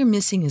 All you're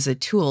missing is a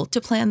tool to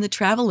plan the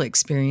travel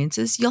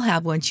experiences you'll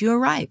have once you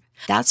arrive.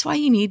 That's why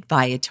you need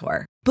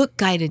Viator. Book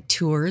guided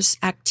tours,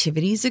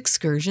 activities,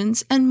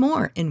 excursions, and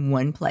more in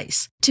one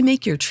place to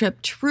make your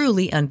trip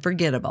truly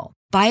unforgettable.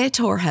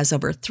 Viator has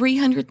over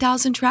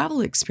 300,000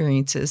 travel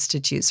experiences to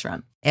choose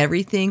from.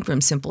 Everything from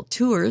simple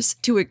tours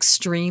to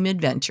extreme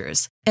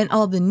adventures and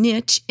all the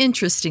niche,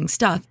 interesting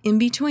stuff in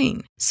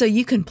between. So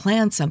you can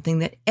plan something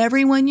that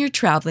everyone you're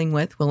traveling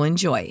with will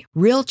enjoy.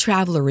 Real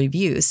traveler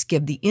reviews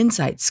give the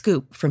inside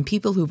scoop from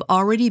people who've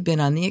already been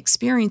on the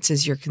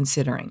experiences you're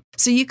considering.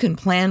 So you can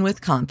plan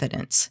with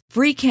confidence.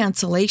 Free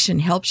cancellation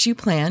helps you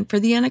plan for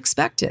the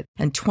unexpected.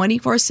 And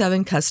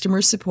 24/7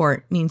 customer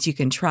support means you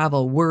can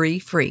travel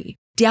worry-free.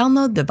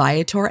 Download the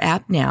Viator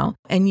app now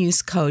and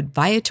use code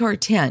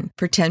Viator10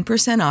 for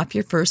 10% off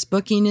your first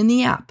booking in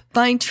the app.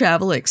 Find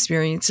travel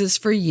experiences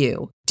for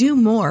you. Do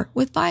more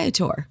with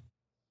Viator.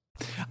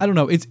 I don't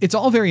know. It's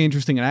all very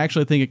interesting, and I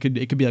actually think it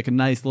could be like a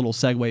nice little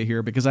segue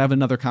here, because I have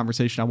another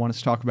conversation I want us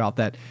to talk about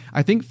that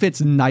I think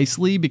fits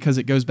nicely because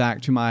it goes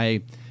back to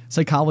my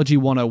Psychology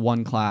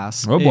 101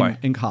 class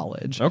in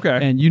college. Okay.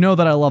 And you know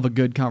that I love a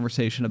good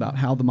conversation about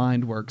how the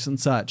mind works and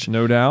such.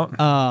 No doubt.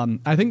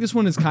 I think this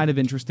one is kind of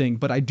interesting,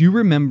 but I do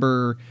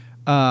remember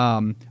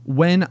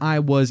when I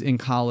was in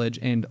college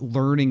and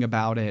learning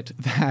about it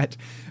that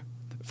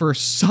for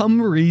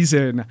some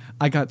reason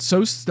I got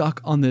so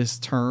stuck on this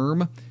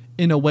term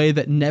in a way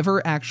that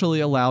never actually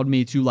allowed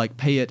me to like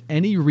pay it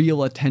any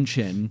real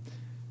attention,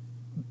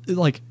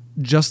 like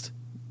just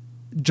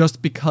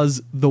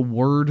because the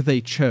word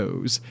they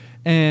chose.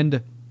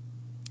 And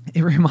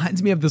it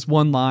reminds me of this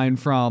one line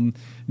from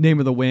Name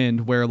of the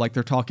Wind where like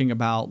they're talking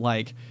about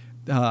like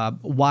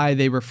why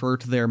they refer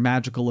to their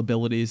magical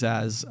abilities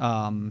as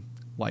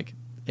like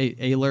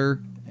Aelor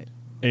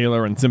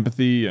and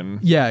sympathy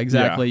and yeah,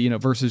 exactly. You know,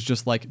 versus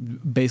just like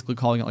basically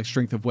calling it like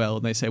strength of will.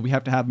 And they say we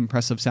have to have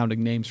impressive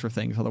sounding names for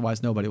things,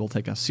 otherwise nobody will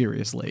take us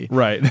seriously.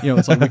 Right. You know,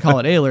 it's like we call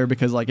it Aelor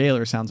because like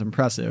Aelor sounds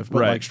impressive,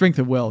 but right. like strength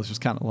of will is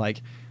just kind of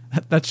like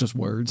that's just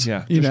words.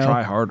 Yeah, you just know?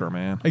 try harder,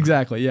 man.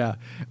 Exactly, yeah.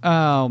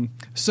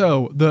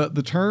 So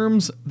the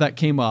terms that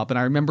came up, and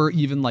I remember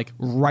even like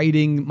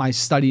writing my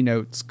study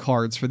notes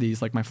cards for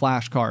these, like my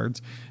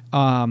flashcards,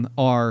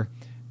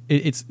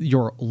 it's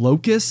your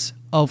locus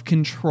of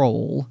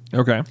control.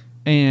 Okay.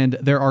 And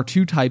there are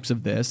two types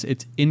of this.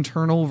 It's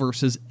internal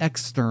versus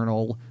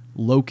external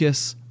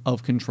locus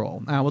of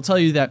control. Now, I will tell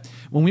you that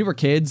when we were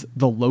kids,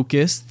 the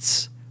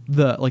locusts,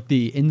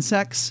 the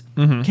insects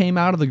came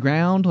out of the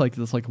ground, like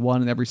this like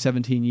one in every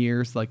 17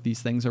 years, like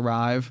these things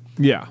arrive.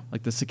 Yeah.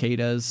 Like the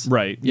cicadas.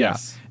 Right. Yeah.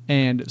 Yes.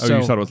 And so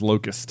you thought it was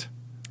locust.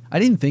 I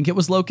didn't think it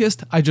was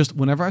locust. I just,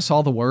 whenever I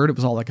saw the word, it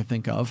was all I could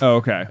think of. Oh,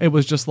 okay. It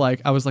was just like,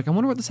 I was like, I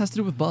wonder what this has to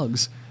do with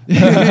bugs. You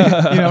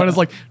know, and it's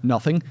like,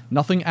 nothing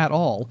at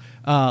all.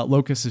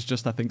 Locust is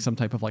just, I think, some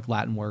type of like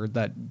Latin word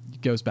that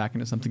goes back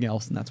into something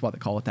else, and that's why they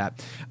call it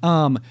that.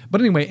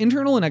 But anyway,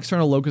 internal and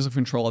external locus of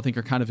control, I think,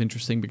 are kind of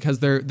interesting because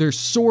they're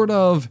sort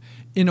of,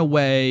 in a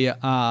way,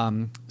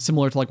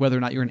 similar to like whether or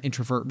not you're an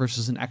introvert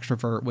versus an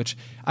extrovert, which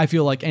I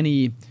feel like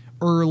any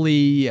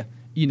early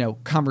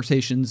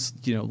conversations,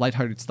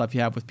 lighthearted stuff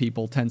you have with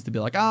people tends to be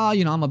like,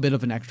 I'm a bit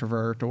of an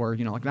extrovert, or,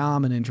 like,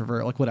 I'm an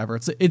introvert, like whatever.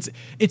 It's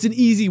an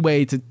easy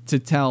way to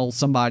tell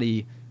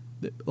somebody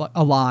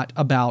a lot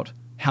about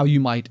how you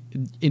might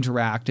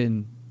interact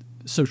in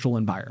social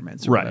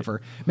environments or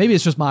whatever. Maybe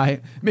it's just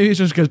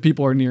because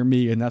people are near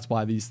me and that's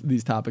why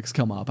these topics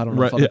come up. I don't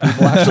know if other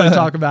people actually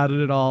talk about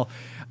it at all.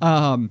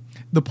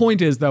 The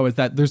point is though, is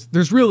that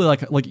there's really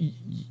like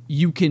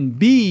you can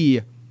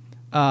be,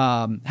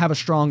 have a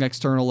strong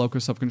external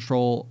locus of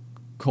control,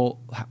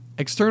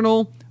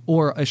 external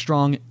or a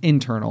strong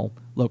internal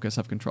locus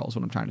of control is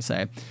what I'm trying to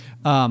say.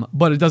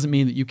 But it doesn't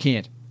mean that you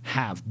can't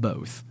have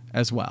both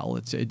as well.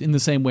 It's in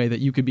the same way that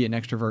you could be an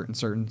extrovert in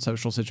certain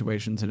social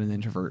situations and an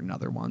introvert in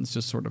other ones,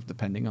 just sort of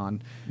depending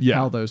on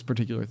how those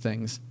particular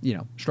things,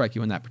 strike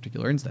you in that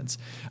particular instance.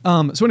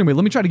 So anyway,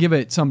 let me try to give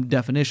it some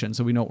definition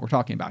so we know what we're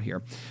talking about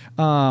here.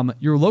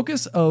 Your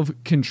locus of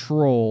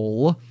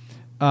control,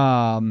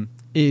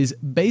 is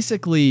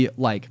basically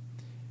like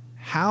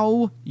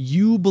how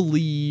you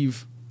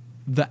believe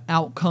the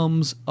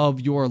outcomes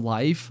of your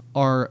life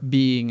are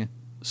being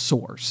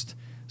sourced.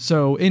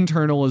 So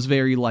internal is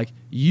very like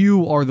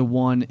you are the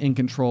one in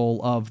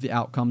control of the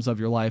outcomes of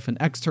your life, and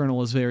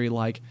external is very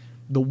like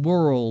the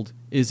world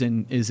is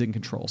in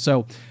control.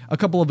 So a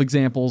couple of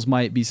examples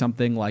might be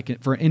something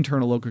like, for an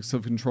internal locus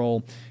of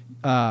control,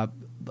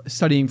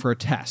 studying for a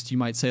test, you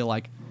might say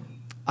like,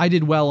 I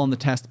did well on the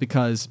test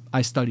because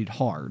I studied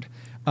hard.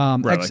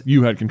 Like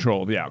you had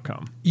control of the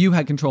outcome. You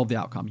had control of the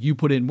outcome. You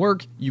put in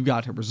work, you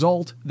got a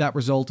result. That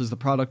result is the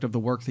product of the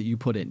work that you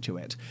put into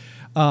it.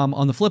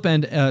 On the flip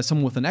end,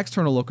 someone with an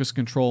external locus of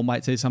control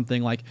might say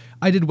something like,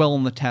 I did well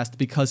on the test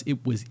because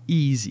it was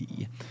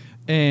easy.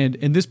 And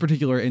in this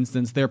particular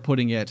instance, they're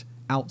putting it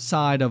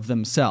outside of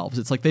themselves.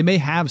 It's like they may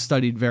have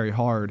studied very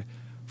hard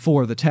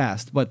for the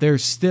test, but they're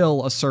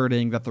still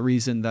asserting that the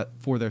reason that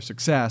for their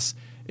success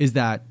is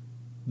that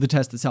the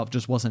test itself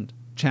just wasn't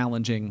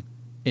challenging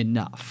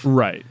enough.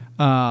 Right.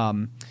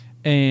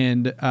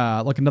 And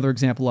like another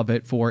example of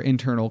it for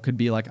internal could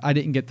be like, I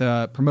didn't get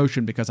the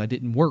promotion because I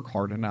didn't work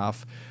hard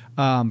enough.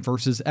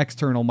 Versus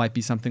external might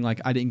be something like,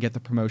 I didn't get the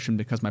promotion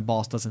because my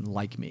boss doesn't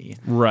like me.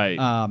 Right.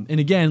 And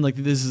again, like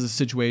this is a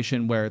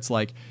situation where it's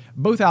like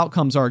both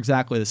outcomes are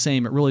exactly the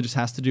same. It really just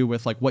has to do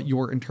with like what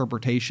your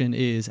interpretation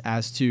is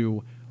as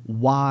to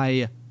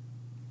why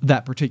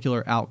that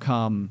particular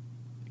outcome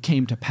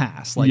came to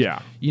pass. Like,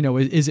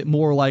 is it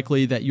more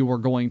likely that you are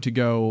going to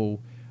go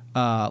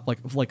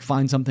like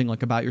find something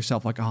like about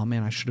yourself, like, oh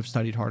man, I should have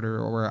studied harder,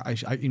 or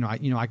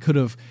I could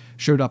have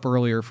showed up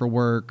earlier for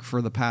work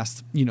for the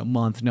past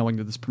month, knowing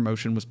that this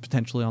promotion was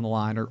potentially on the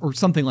line, or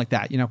something like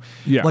that.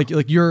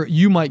 Like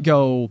you might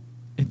go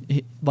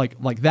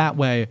like that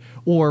way,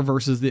 or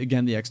versus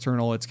the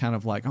external, it's kind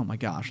of like, oh my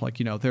gosh, like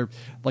they're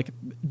like,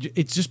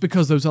 it's just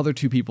because those other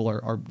two people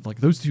are like,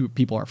 those two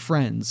people are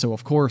friends, so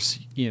of course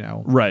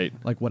right,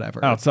 like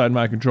whatever, outside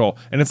my control.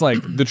 And it's like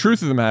the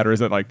truth of the matter is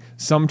that like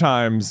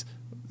sometimes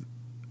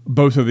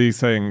both of these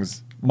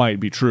things might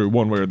be true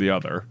one way or the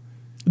other.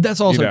 That's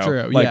also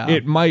true. Like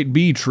it might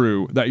be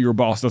true that your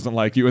boss doesn't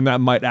like you, and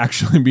that might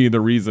actually be the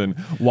reason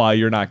why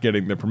you're not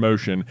getting the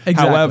promotion. Exactly.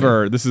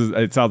 However,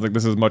 it sounds like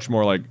this is much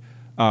more like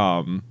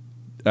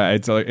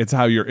It's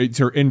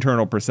your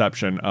internal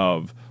perception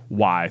of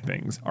why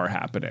things are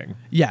happening.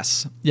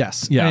 Yes.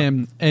 Yeah.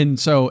 And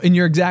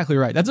you're exactly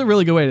right. That's a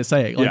really good way to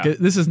say it. Like,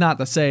 this is not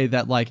to say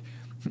that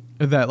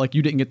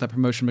you didn't get that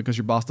promotion because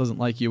your boss doesn't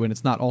like you, and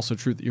it's not also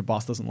true that your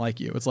boss doesn't like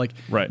you. It's like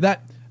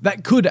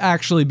that could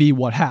actually be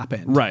what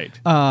happened. Right.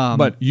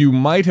 But you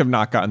might have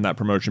not gotten that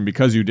promotion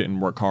because you didn't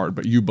work hard,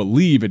 but you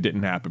believe it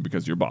didn't happen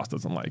because your boss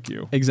doesn't like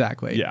you.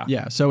 Exactly.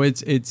 Yeah. So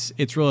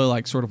it's really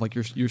like sort of like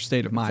your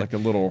state of mind. It's like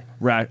a little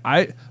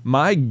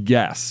my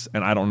guess,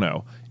 and I don't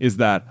know, is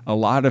that a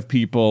lot of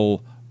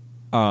people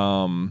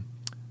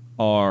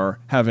are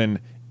having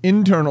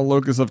internal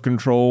locus of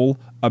control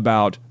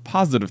about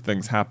positive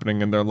things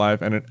happening in their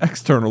life and an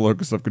external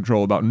locus of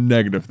control about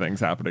negative things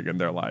happening in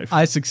their life.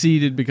 I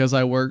succeeded because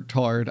I worked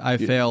hard. I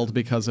failed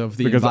because of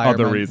the because environment.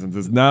 Of other reasons.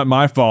 It's not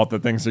my fault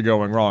that things are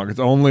going wrong. It's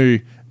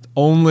only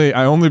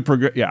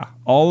progress. Yeah,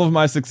 all of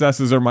my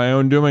successes are my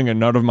own doing and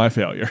none of my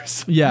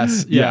failures.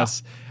 Yes.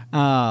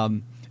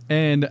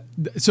 And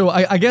so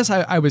I guess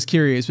I was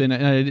curious, and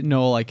I didn't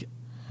know, like,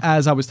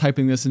 as I was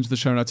typing this into the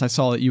show notes, I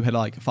saw that you had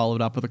like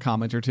followed up with a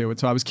comment or two. And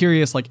so I was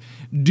curious, like,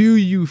 do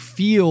you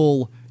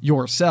feel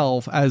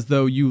yourself as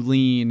though you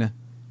lean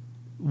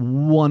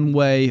one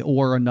way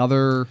or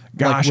another,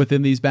 like,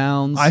 within these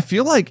bounds? I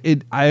feel like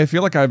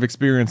I've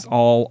experienced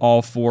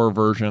all four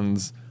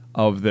versions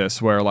of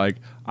this, where like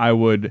I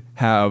would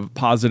have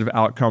positive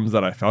outcomes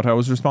that I felt I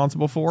was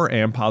responsible for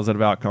and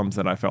positive outcomes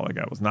that I felt like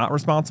I was not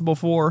responsible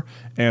for,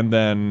 and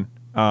then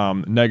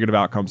negative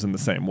outcomes in the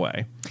same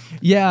way.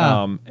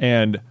 Yeah.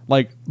 And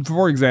like,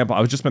 for example,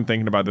 I've just been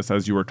thinking about this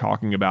as you were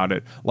talking about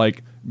it.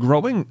 Like,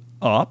 growing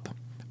up,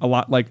 a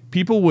lot, like,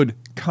 people would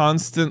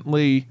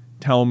constantly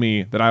tell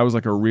me that I was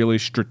like a really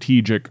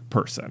strategic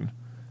person.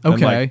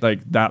 Okay. And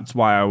like that's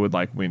why I would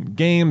like win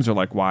games, or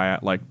like why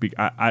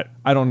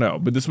I don't know,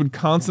 but this would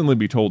constantly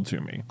be told to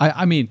me.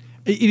 I mean,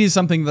 it is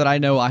something that I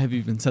know I have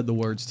even said the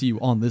words to you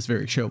on this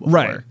very show before.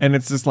 Right. And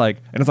it's just like,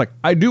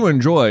 I do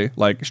enjoy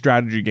like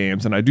strategy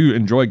games, and I do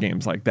enjoy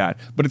games like that,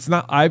 but it's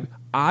not,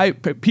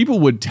 people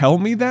would tell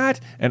me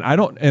that, and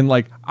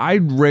I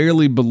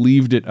rarely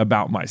believed it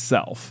about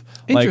myself.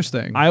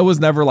 Interesting. Like, I was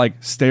never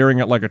like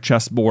staring at like a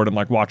chessboard and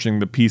like watching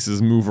the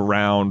pieces move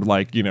around,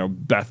 like, you know,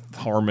 Beth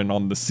Harmon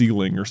on the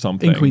ceiling or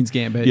something. In Queen's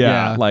Gambit.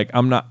 Yeah. Like,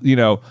 I'm not, you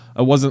know,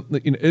 I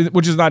wasn't, you know,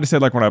 which is not to say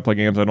like when I play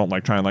games, I don't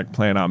like try and like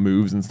plan out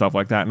moves and stuff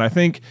like that. And I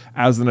think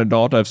as an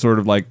adult, I've sort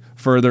of like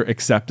further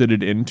accepted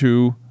it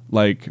into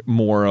like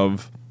more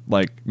of,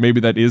 like, maybe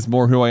that is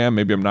more who I am.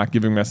 Maybe I'm not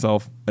giving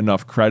myself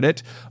enough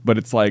credit, but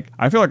it's like,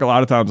 I feel like a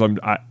lot of times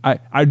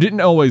I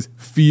didn't always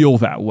feel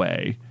that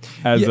way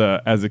as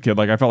a kid.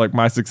 Like, I felt like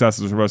my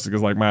successes were mostly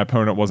because like my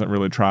opponent wasn't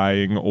really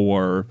trying,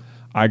 or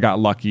I got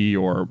lucky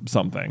or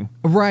something.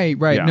 Right.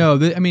 Yeah. No,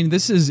 I mean,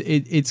 this is,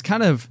 it's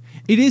kind of,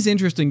 it is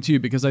interesting too,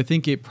 because I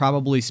think it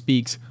probably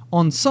speaks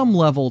on some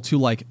level to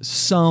like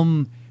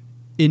some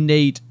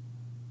innate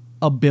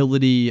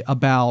ability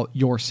about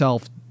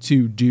yourself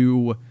to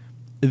do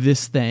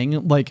this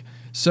thing. Like,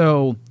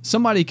 so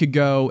somebody could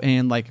go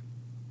and like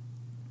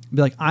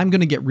be like, I'm going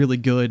to get really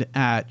good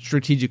at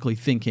strategically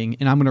thinking,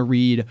 and I'm going to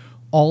read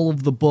all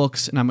of the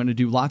books, and I'm going to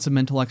do lots of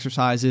mental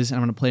exercises, and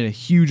I'm going to play a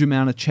huge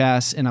amount of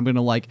chess, and I'm going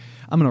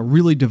to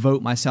really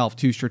devote myself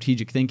to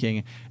strategic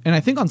thinking. And I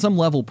think on some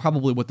level,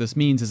 probably what this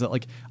means is that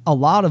like a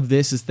lot of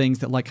this is things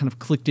that like kind of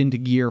clicked into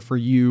gear for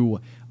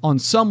you on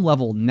some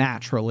level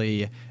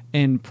naturally,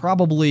 and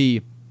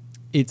probably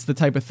it's the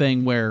type of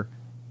thing where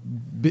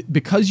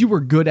because you were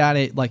good at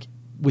it, like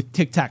with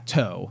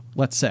tic-tac-toe,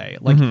 let's say,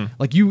 like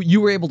like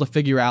you were able to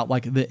figure out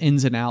like the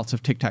ins and outs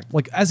of tic-tac.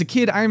 Like, as a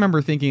kid, I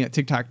remember thinking that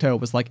tic-tac-toe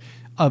was like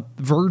a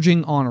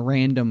verging on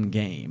random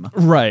game.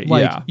 Right.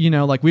 Like, yeah. you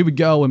know, like we would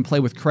go and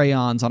play with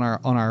crayons on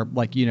our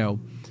like, you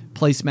know,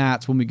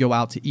 placemats when we go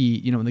out to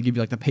eat, you know, and they give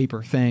you like the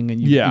paper thing,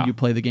 and you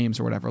play the games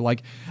or whatever.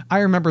 Like, I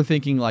remember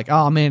thinking like,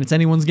 oh man, it's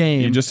anyone's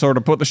game. You just sort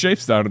of put the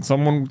shapes down, and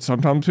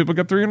sometimes people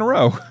get 3 in a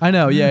row. I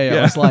know.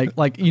 Yeah. It's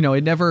like, you know,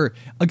 it never,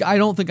 like, I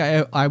don't think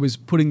I was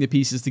putting the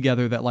pieces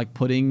together that like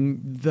putting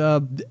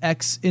the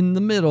X in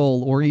the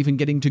middle or even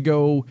getting to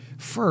go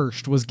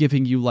first was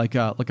giving you like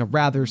a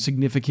rather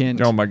significant.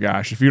 Oh my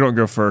gosh. If you don't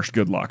go first,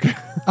 good luck.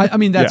 I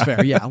mean, that's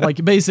fair. Yeah.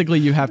 Like, basically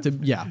you have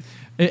to,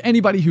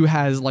 anybody who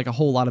has like a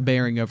whole lot of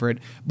bearing over it.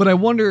 But I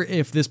wonder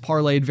if this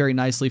parlayed very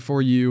nicely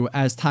for you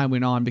as time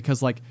went on,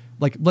 because like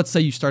let's say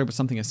you started with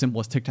something as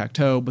simple as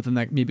tic-tac-toe, but then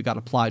that maybe got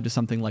applied to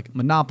something like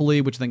Monopoly,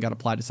 which then got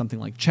applied to something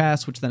like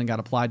chess, which then got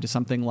applied to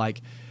something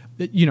like,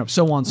 you know,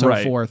 so on and so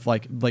forth,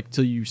 like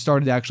till you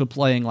started actually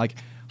playing like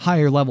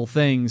higher level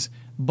things.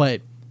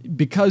 But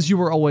because you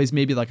were always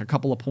maybe like a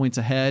couple of points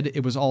ahead,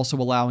 it was also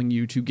allowing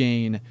you to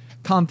gain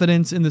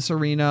confidence in this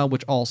arena,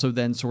 which also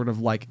then sort of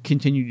like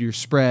continued your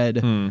spread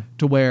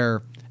to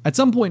where at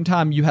some point in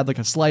time you had like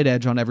a slight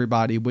edge on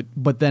everybody,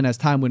 but then as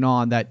time went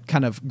on, that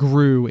kind of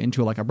grew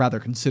into like a rather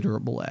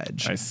considerable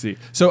edge. I see.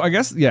 So I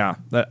guess,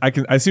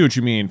 I see what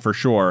you mean for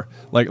sure.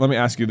 Like, let me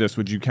ask you this.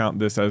 Would you count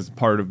this as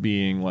part of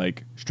being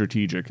like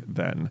strategic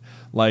then?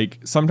 Like,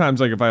 sometimes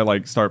like if I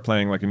like start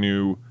playing like a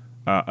new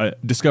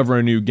discover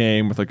a new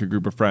game with like a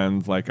group of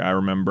friends. Like I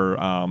remember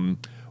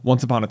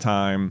once upon a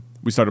time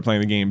we started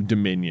playing the game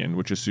Dominion,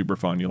 which is super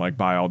fun. You like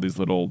buy all these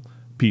little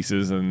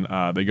pieces and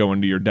they go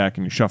into your deck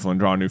and you shuffle and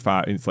draw a new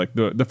file. It's like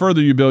the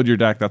further you build your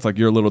deck, that's like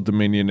your little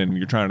Dominion, and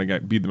you're trying to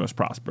be the most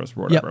prosperous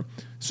or whatever.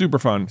 Yep.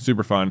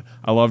 Super fun.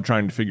 I love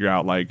trying to figure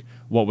out like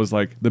what was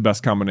like the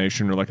best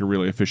combination or like a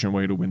really efficient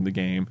way to win the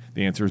game.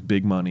 The answer is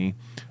big money,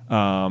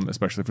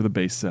 especially for the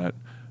base set.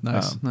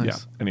 Nice. Yeah.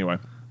 Anyway.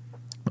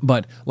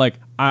 But like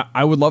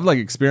I would love like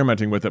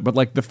experimenting with it, but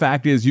like the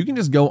fact is you can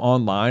just go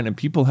online and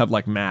people have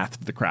like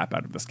mathed the crap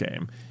out of this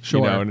game. Sure.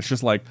 You know, and it's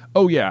just like,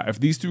 oh yeah, if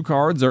these 2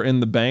 cards are in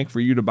the bank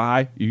for you to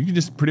buy, you can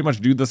just pretty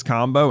much do this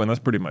combo and that's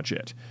pretty much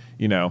it.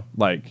 You know,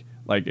 like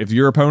if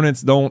your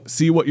opponents don't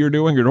see what you're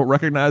doing or don't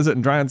recognize it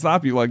and try and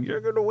stop you, like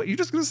you're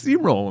just gonna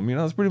steamroll them. You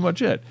know, that's pretty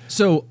much it.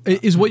 So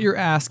is what you're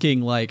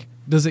asking like,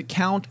 does it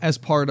count as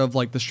part of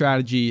like the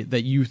strategy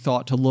that you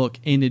thought to look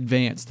in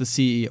advance to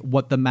see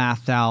what the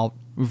mathed out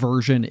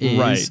version is?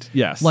 Right.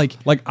 Yes. Like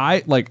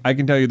I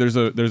can tell you there's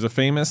a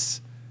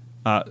famous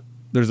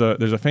there's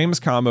a famous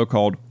combo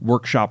called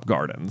Workshop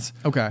Gardens.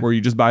 Okay. Where you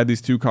just buy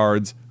these 2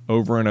 cards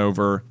over and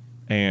over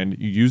and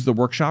you use the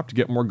workshop to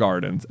get more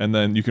gardens, and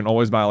then you can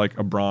always buy like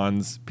a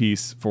bronze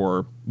piece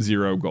for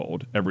 0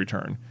 gold every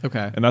turn.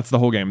 Okay. And that's the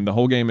whole game. The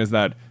whole game is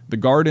that the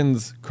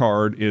gardens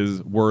card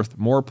is worth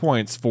more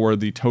points for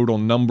the total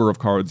number of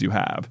cards you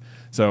have.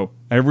 So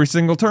every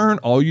single turn,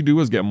 all you do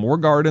is get more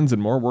gardens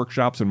and more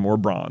workshops and more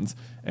bronze.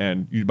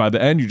 And by the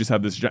end, you just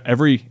have this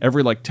every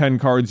like 10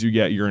 cards you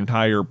get, your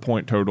entire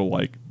point total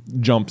like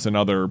jumps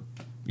another,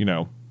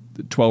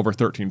 12 or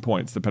 13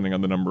 points depending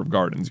on the number of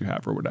gardens you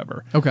have or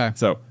whatever. Okay.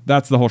 So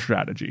that's the whole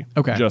strategy.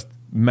 Okay. Just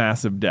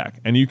massive deck.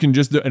 And you can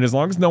just and as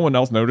long as no one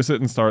else notices it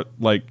and start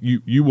like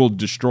you will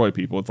destroy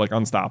people. It's like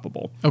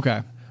unstoppable.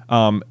 Okay.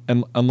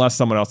 And unless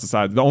someone else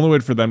decides, the only way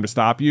for them to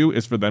stop you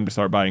is for them to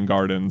start buying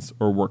gardens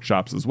or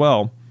workshops as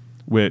well,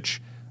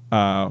 which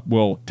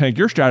will tank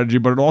your strategy,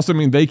 but it'll also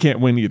mean they can't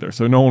win either.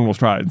 So no one will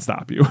try and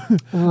stop you.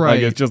 Right.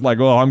 Like it's just like,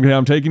 well,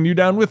 I'm taking you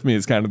down with me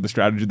is kind of the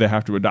strategy they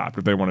have to adopt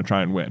if they want to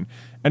try and win.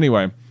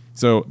 Anyway,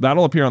 so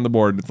that'll appear on the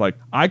board. It's like,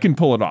 I can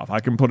pull it off. I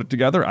can put it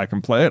together. I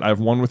can play it. I've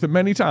won with it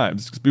many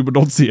times because people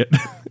don't see it.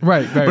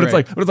 Right. But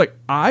it's like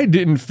I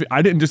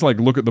didn't just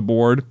like look at the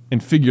board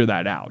and figure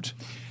that out.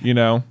 You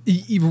know?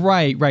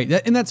 Right.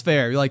 And that's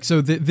fair. Like, so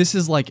this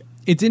is like,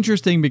 it's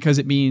interesting because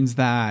it means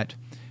that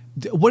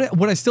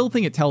what I still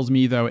think it tells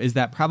me though is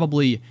that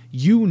probably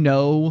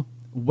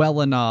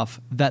well enough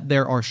that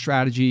there are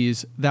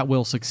strategies that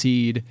will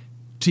succeed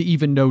to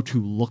even know to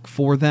look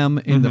for them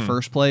in the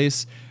first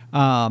place.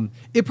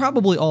 It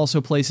probably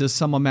also places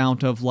some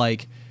amount of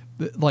like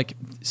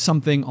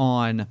something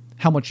on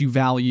how much you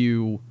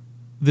value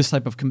this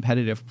type of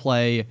competitive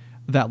play,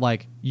 that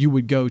like you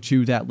would go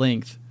to that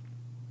length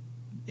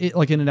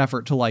like in an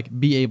effort to like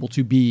be able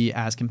to be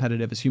as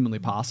competitive as humanly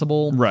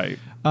possible. Right.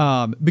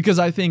 Because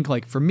I think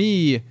like for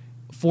me,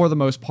 for the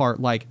most part,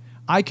 like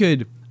I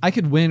could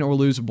win or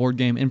lose a board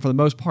game, and for the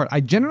most part, I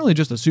generally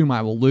just assume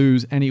I will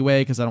lose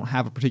anyway because I don't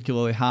have a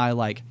particularly high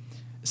like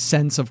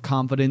sense of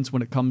confidence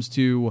when it comes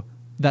to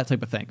that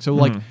type of thing. So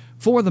like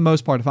for the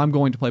most part, if I'm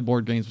going to play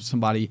board games with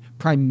somebody,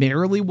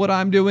 primarily what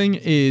I'm doing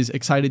is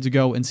excited to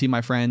go and see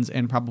my friends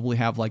and probably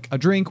have like a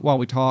drink while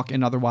we talk,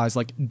 and otherwise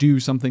like do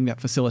something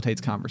that facilitates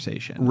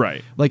conversation.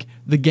 Right. Like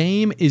the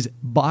game is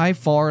by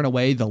far and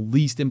away the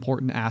least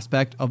important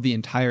aspect of the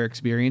entire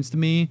experience to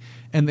me,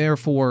 and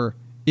therefore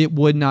it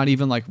would not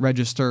even like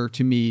register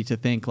to me to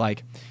think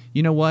like,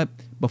 you know what,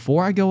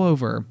 before I go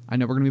over, I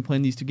know we're going to be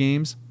playing these 2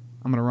 games.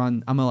 I'm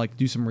going to like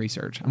do some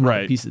research. I'm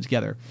going to piece it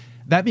together.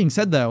 That being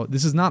said, though,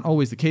 this is not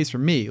always the case for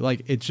me.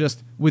 Like, it's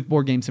just with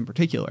board games in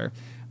particular.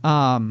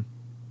 I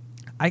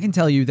can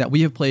tell you that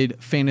we have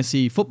played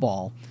fantasy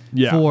football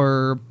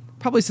for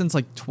probably since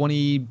like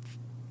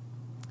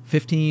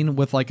 2015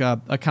 with like a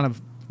kind of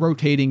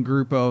rotating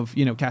group of,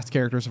 cast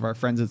characters of our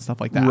friends and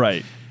stuff like that.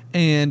 Right.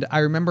 And I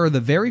remember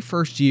the very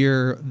first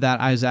year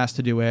that I was asked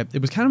to do it,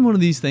 it was kind of one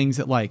of these things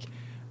that like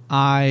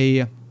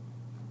I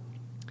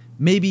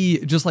maybe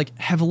just like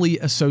heavily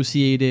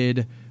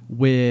associated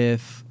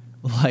with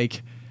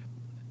like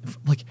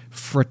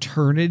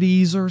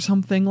fraternities or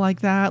something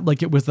like that.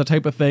 Like it was the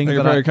type of thing like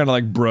that a very kind of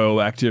like bro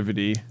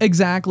activity.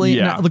 Exactly.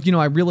 Yeah. And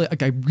I really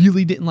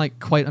didn't like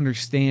quite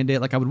understand it.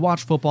 Like I would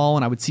watch football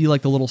and I would see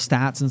like the little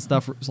stats and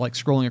stuff like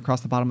scrolling across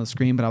the bottom of the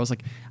screen, but I was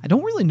like, I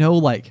don't really know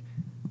like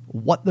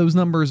what those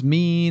numbers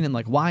mean and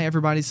like why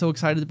everybody's so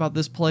excited about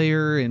this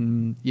player,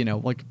 and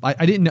like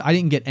I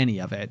didn't get any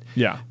of it.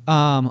 Yeah.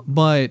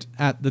 But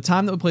at the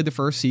time that we played the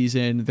first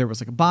season, there was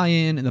like a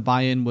buy-in, and the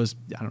buy-in was,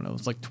 I don't know, it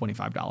was like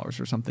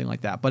 $25 or something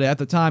like that. But at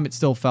the time, it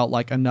still felt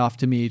like enough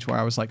to me to where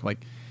I was like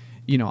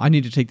I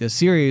need to take this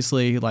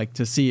seriously, like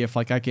to see if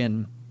like I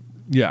can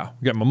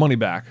get my money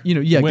back.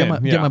 Get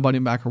my money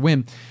back or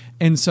win.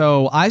 And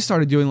so I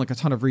started doing like a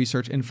ton of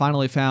research and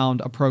finally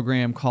found a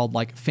program called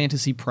like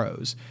Fantasy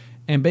Pros.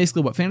 And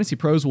basically what Fantasy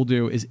Pros will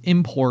do is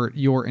import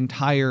your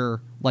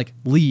entire like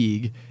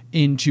league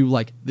into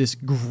like this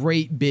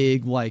great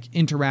big like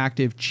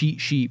interactive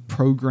cheat sheet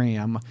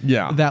program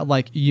that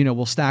like, you know,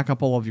 will stack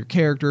up all of your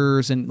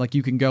characters, and like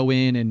you can go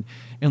in and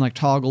like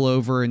toggle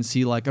over and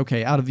see like,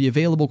 okay, out of the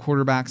available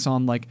quarterbacks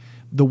on like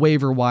the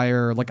waiver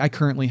wire, like I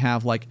currently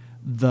have like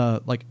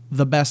the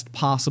best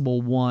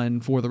possible one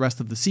for the rest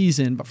of the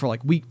season, but for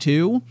like week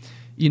 2,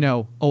 you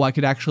know, I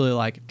could actually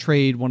like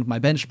trade one of my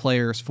bench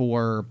players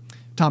for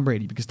Tom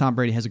Brady because Tom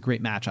Brady has a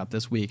great matchup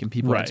this week and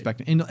people are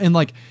expecting, and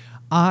like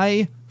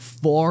I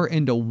far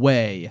and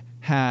away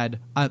had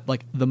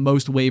like the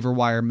most waiver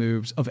wire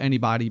moves of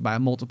anybody by a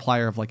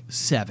multiplier of like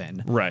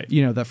 7. Right.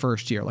 You know, the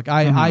first year. Like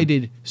I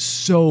did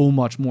so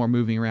much more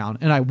moving around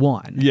and I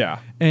won. Yeah.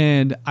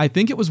 And I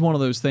think it was one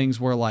of those things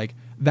where like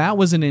that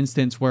was an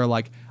instance where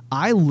like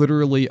I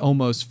literally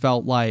almost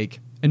felt like,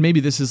 and maybe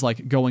this is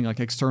like going like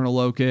external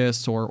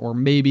locus or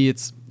maybe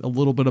it's a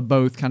little bit of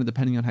both, kind of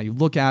depending on how you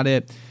look at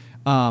it.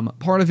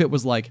 Part of it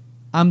was like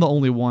I'm the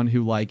only one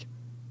who like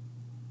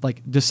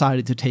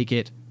decided to take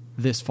it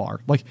this far.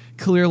 Like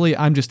clearly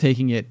I'm just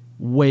taking it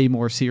way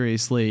more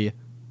seriously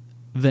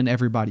than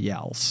everybody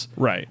else.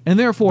 Right. And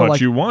therefore, but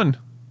like, you won.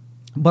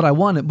 But I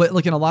won it. But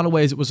like in a lot of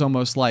ways it was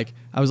almost like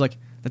I was like,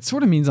 that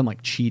sort of means I'm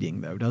like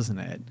cheating though, doesn't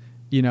it?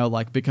 You know,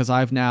 like because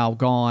I've now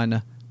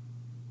gone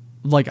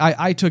like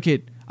I took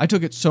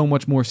it so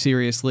much more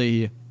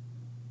seriously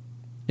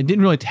and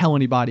didn't really tell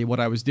anybody what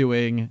I was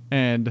doing,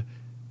 and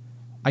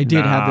I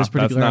did have this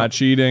particular... That's not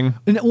cheating.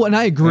 And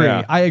I agree.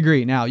 Yeah. I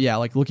agree now. Yeah,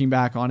 like looking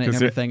back on it and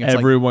everything. It's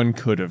everyone like,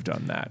 could have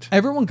done that.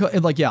 Everyone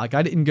could. Like, yeah, like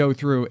I didn't go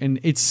through, and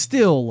it's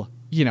still,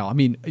 you know, I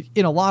mean,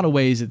 in a lot of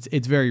ways,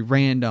 it's very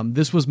random.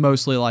 This was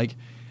mostly like,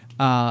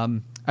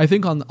 I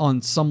think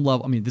on some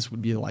level, I mean, this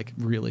would be like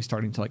really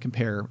starting to like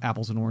compare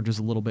apples and oranges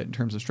a little bit in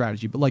terms of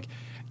strategy, but like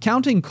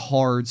counting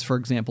cards, for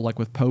example, like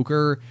with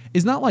poker,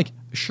 is not like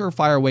a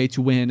surefire way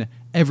to win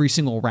every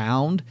single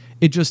round.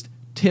 It just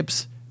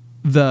tips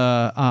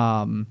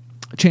the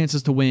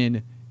chances to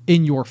win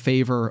in your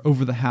favor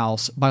over the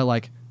house by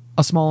like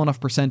a small enough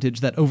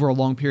percentage that over a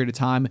long period of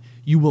time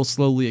you will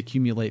slowly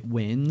accumulate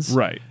wins.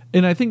 Right.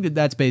 And I think that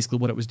that's basically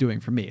what it was doing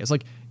for me. It's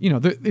like, you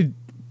know,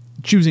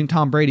 choosing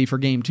Tom Brady for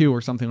game 2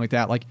 or something like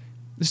that. Like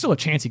there's still a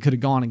chance he could have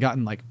gone and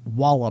gotten like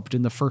walloped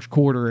in the first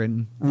quarter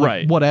and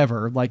like,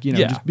 whatever, like, you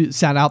know, just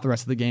sat out the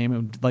rest of the game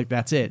and like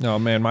that's it. Oh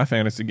man, my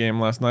fantasy game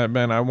last night,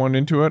 Ben, I went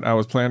into it. I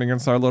was playing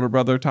against our little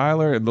brother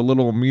Tyler, and the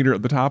little meter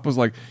at the top was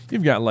like,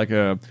 you've got like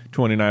a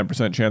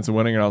 29% chance of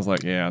winning, and I was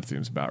like, yeah, it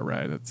seems about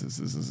right. This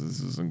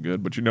isn't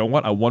good, but you know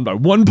what? I won by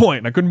 1 point,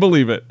 and I couldn't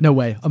believe it. No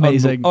way,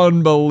 amazing,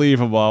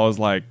 unbelievable. I was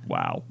like,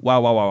 wow.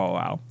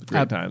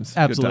 Great times,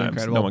 absolutely good times.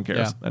 incredible. No one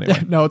cares. Yeah.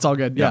 Anyway, no, it's all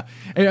good. Yeah.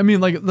 I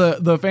mean, like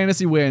the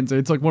fantasy wins.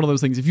 It's like one of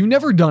those things. If you've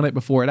never done it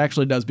before, it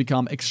actually does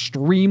become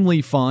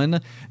extremely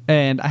fun.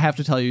 And I have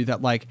to tell you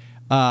that like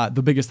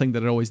the biggest thing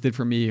that it always did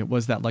for me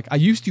was that like I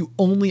used to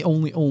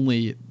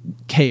only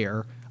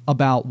care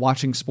about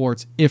watching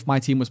sports if my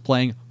team was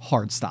playing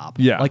hard stop.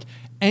 Yeah. Like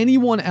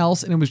anyone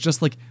else, and it was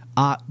just like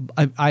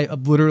I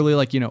literally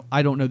like, you know,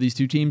 I don't know these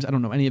two teams. I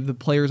don't know any of the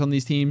players on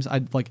these teams.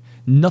 I like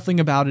nothing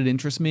about it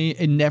interests me.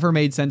 It never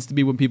made sense to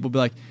me when people be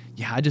like,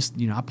 yeah, I just,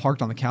 you know, I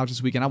parked on the couch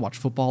this weekend. I watched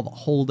football the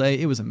whole day.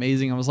 It was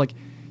amazing. I was like,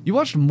 you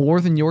watched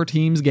more than your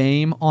team's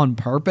game on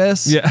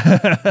purpose.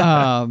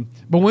 Yeah.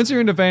 But once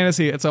you're into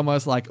fantasy, it's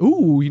almost like,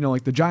 ooh, you know,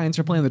 like the Giants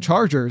are playing the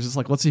Chargers. It's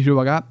like, let's see who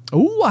I got.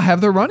 Ooh, I have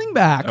their running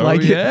back. Oh,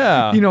 like,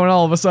 yeah. You know, and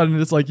all of a sudden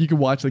it's like you can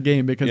watch the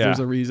game because there's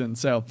a reason.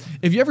 So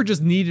if you ever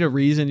just needed a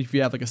reason, if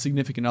you have like a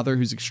significant other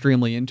who's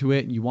extremely into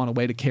it and you want a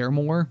way to care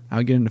more, I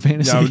would get into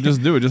fantasy. Yeah, I would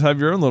just do it. Just have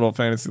your own little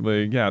fantasy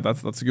league. Yeah,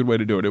 that's a good way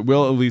to do it. It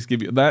will at least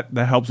give you that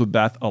helps with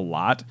Beth a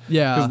lot.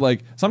 Yeah. Because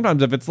like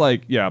sometimes if it's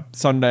like,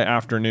 Sunday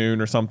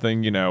afternoon or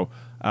something, you know,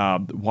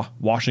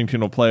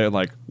 Washington will play at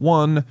like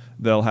 1.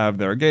 They'll have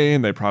their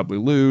game. They probably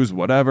lose.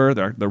 Whatever.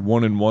 They're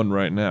 1-1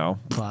 right now.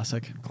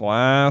 Classic.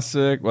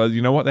 Well,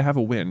 you know what? They have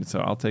a win,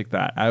 so I'll take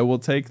that. I will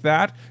take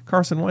that.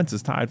 Carson Wentz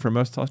is tied for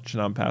most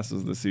touchdown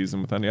passes this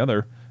season with any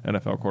other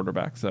NFL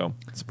quarterback, so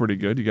it's pretty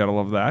good. You gotta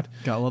love that.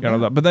 Gotta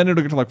love that. But then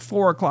it'll get to like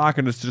 4 o'clock,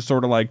 and it's just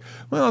sort of like,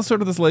 well, it's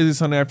sort of this lazy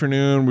Sunday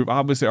afternoon. We've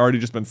obviously already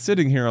just been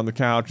sitting here on the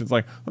couch. It's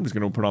like, I'm just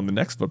gonna put on the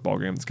next football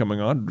game that's coming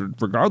on,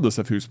 regardless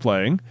of who's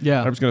playing.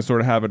 Yeah. I'm just gonna sort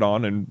of have it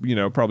on and, you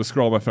know, probably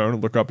scroll my phone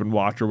and look up and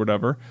watch or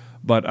whatever.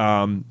 But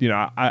you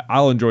know,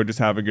 I'll enjoy just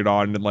having it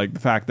on, and like the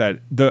fact that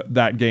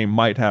that game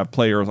might have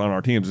players on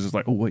our teams is just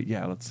like, oh wait,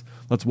 yeah,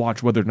 let's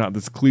watch whether or not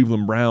this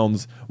Cleveland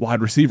Browns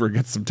wide receiver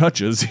gets some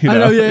touches. You know? I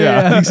know,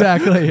 yeah,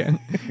 exactly.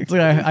 It's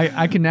like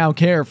I can now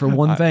care for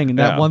one thing, and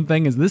that one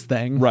thing is this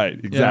thing. Right,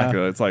 exactly.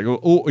 Yeah. It's like,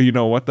 oh, you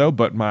know what though?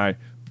 But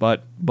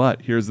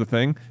here's the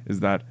thing: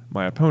 is that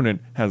my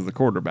opponent has the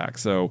quarterback,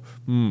 so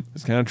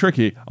it's kind of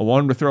tricky. I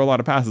want him to throw a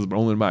lot of passes, but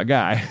only to my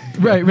guy.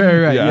 Right.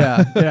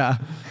 Yeah.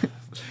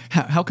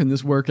 how can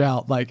this work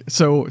out like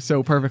so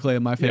perfectly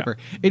in my favor?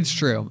 Yeah. It's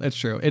true.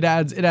 It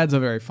adds a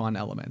very fun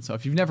element. So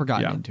if you've never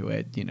gotten into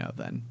it,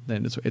 then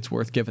it's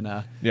worth giving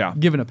a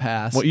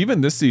pass. Well,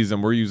 even this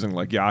season we're using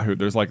like Yahoo.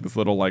 There's like this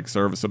little like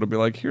service. It'll be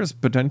like, here's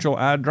potential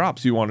ad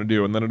drops you want to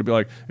do, and then it'll be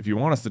like, if you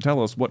want us to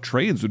tell us what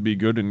trades would be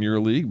good in your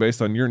league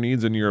based on your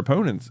needs and your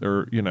opponents,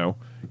 or your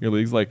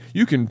league's like,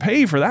 you can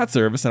pay for that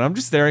service. And I'm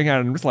just staring at it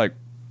and I'm just like,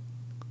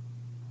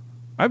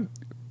 I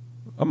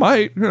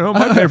might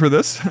pay for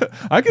this.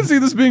 I can see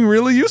this being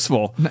really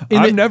useful.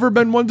 I've never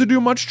been one to do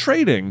much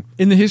trading.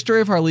 In the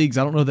history of our leagues,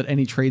 I don't know that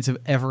any trades have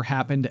ever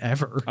happened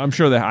ever. I'm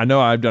sure that I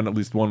know I've done at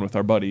least one with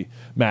our buddy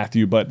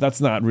Matthew, but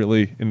that's not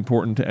really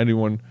important to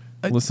anyone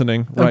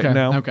listening right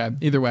now. Okay.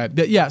 Either way.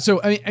 But yeah.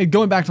 So I mean,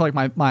 going back to like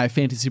my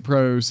Fantasy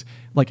Pros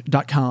like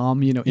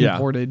 .com,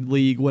 imported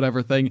league,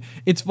 whatever thing.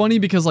 It's funny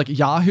because like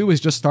Yahoo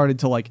has just started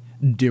to like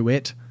do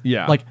it.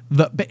 Yeah. Like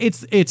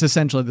it's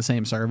essentially the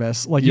same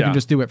service. Like you can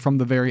just do it from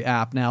the very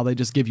app now. They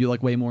just give you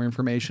like way more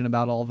information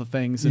about all the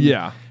things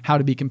and how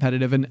to be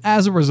competitive. And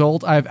as a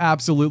result, I've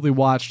absolutely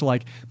watched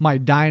like my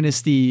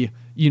Dynasty,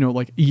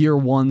 like year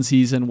 1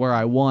 season where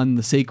I won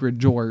the Sacred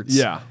Jorts.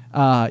 Yeah.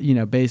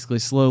 Basically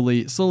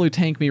slowly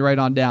tank me right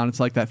on down. It's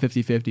like that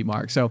 50-50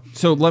 mark. So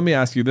let me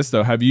ask you this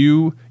though. Have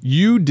you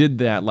did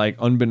that like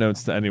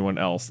unbeknownst to anyone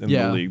else in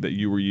the league that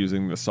you were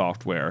using the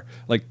software?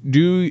 Like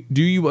do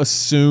you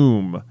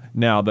assume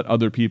now that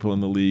other people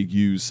in the league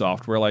use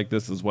software like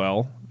this as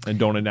well and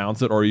don't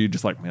announce it, or are you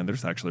just like, man, they're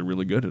just actually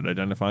really good at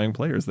identifying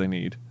players they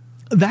need?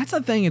 That's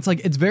the thing. It's like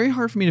it's very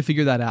hard for me to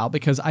figure that out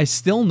because I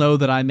still know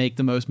that I make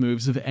the most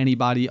moves of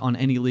anybody on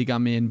any league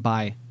I'm in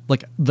by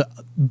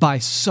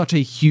such a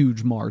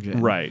huge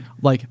margin. Right.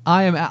 Like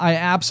I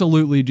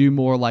absolutely do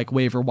more like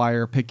waiver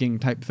wire picking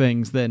type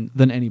things than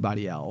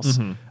anybody else.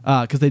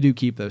 Because they do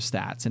keep those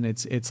stats and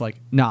it's like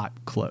not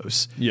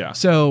close. Yeah.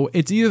 So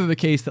it's either the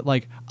case that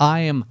like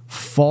I am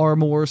far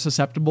more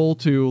susceptible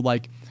to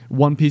like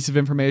one piece of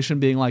information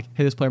being like,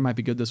 hey, this player might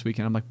be good this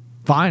weekend. I'm like,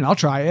 fine, I'll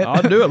try it.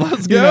 I'll do it.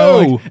 Let's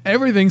go. Like,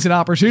 everything's an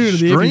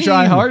opportunity if you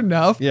try hard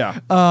enough. Yeah.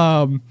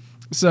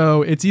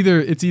 So it's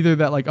either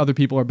that like other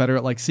people are better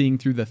at like seeing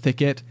through the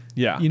thicket,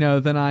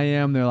 than I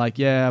am. They're like,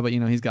 yeah, but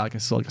he's got like a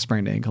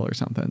sprained ankle or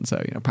something,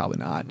 so probably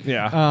not.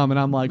 Yeah. And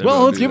I'm like,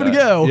 well, let's give it a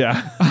go.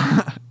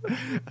 Yeah.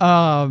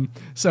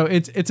 So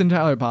it's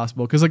entirely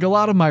possible because like a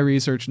lot of my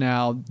research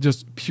now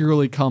just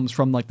purely comes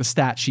from like the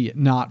stat sheet,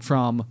 not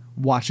from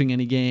watching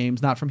any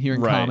games, not from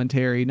hearing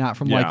commentary, not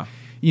from like.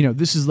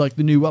 This is like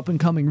the new up and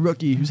coming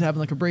rookie who's having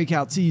like a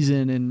breakout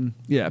season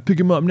and pick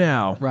him up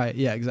now. Right.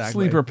 Yeah,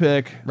 exactly. Sleeper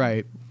pick.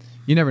 Right.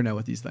 You never know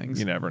with these things.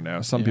 You never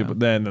know. Some people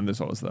then there's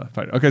always the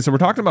fight. Okay, so we're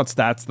talking about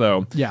stats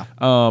though. Yeah.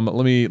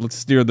 Let's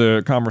steer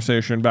the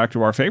conversation back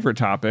to our favorite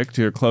topic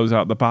to close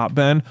out the pop,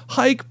 Ben.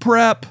 Hike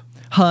prep.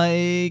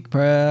 Hike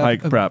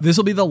prep. This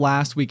will be the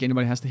last week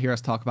anybody has to hear us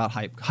talk about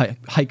hike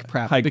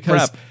prep.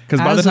 Because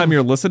by the time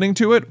you're listening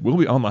to it, we'll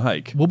be on the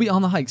hike. We'll be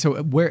on the hike.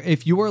 So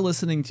if you are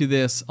listening to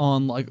this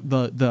on like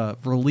the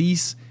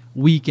release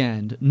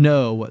weekend,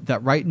 know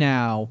that right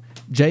now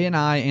Jay and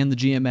I and the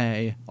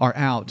GMA are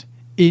out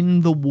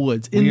in the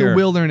woods, in the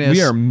wilderness.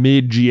 We are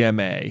mid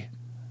GMA.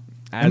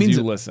 As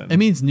you listen, it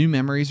means new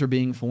memories are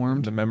being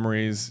formed. The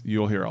memories,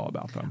 you'll hear all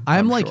about them. I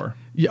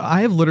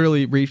have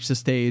literally reached a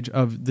stage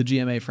of the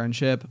GMA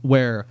friendship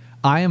where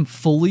I am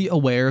fully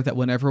aware that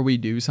whenever we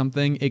do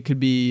something, it could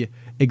be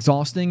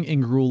exhausting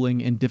and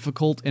grueling and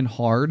difficult and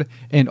hard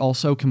and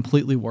also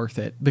completely worth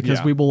it because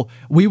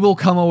we will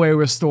come away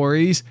with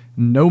stories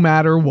no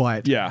matter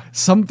what. Yeah.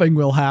 Something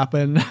will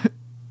happen.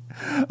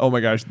 Oh my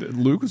gosh,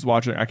 Luke was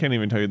watching. I can't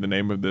even tell you the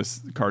name of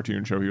this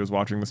cartoon show he was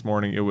watching this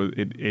morning.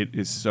 It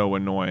is so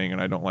annoying, and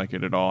I don't like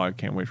it at all. I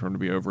can't wait for him to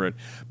be over it.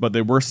 But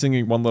they were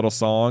singing one little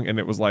song, and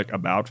it was like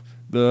about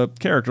the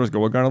characters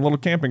going on a little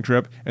camping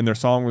trip, and their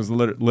song was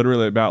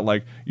literally about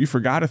like, you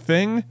forgot a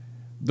thing,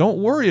 don't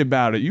worry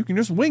about it, you can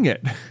just wing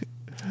it.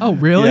 Oh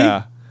really?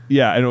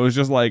 Yeah, and it was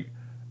just like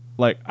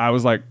I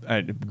was like,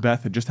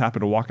 Beth had just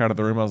happened to walk out of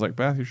the room. I was like,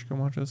 Beth, you should come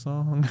watch this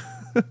song.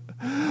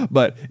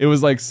 But it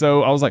was like,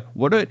 so I was like,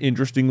 what an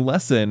interesting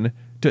lesson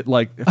to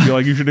like, I feel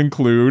like you should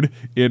include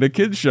in a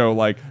kid's show.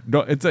 Like,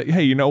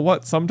 hey, you know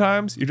what?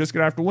 Sometimes you're just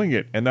gonna have to wing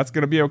it, and that's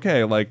gonna be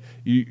okay. Like,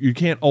 you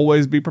can't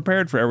always be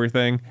prepared for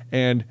everything,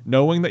 and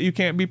knowing that you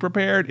can't be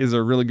prepared is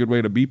a really good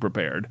way to be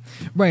prepared.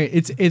 Right.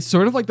 It's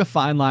sort of like the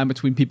fine line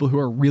between people who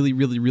are really,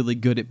 really, really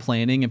good at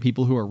planning and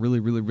people who are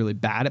really, really, really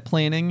bad at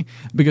planning.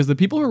 Because the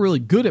people who are really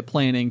good at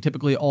planning,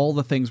 typically all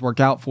the things work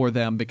out for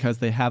them because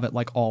they have it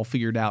like all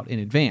figured out in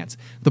advance.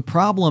 The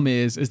problem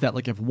is that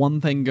like if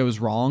one thing goes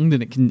wrong,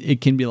 then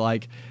it can be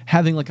like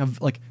having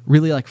like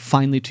really like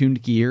finely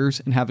tuned gears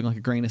and having like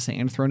a grain of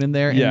sand thrown in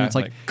there, and it's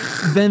like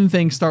then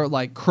things start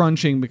like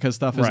crunching because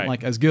stuff isn't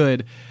like as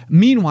good.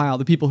 Meanwhile,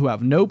 the people who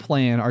have no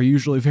plan are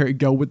usually very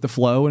go with the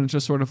flow, and it's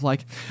just sort of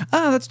like,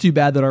 that's too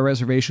bad that our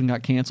reservation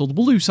got canceled.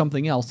 We'll do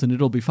something else and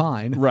it'll be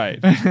fine. Right.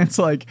 It's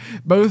like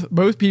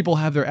both people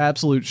have their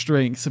absolute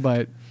strengths,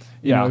 but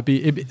you know,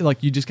 it'd be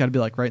like you just got to be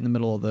like right in the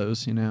middle of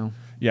those, you know.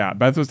 Yeah,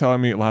 Beth was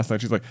telling me last night,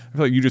 she's like, I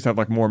feel like you just have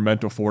like more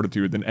mental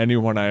fortitude than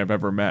anyone I have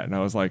ever met. And I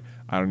was like,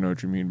 I don't know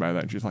what you mean by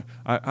that. And she's like,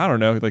 I don't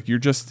know. Like, you're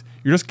just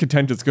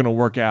content it's going to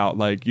work out.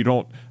 Like,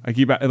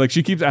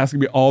 she keeps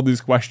asking me all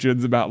these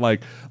questions about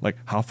like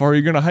how far are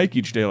you going to hike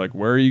each day? Like,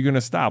 where are you going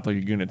to stop? Like, are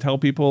you going to tell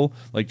people?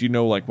 Like, do you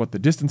know like what the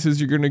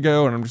distances you're going to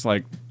go? And I'm just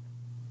like,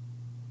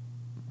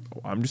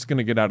 I'm just going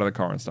to get out of the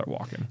car and start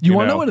walking. You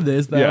want to know what it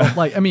is, though? Yeah.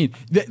 Like, I mean,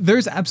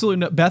 there's absolutely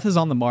no... Beth is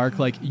on the mark.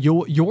 Like,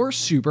 your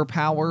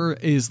superpower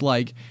is,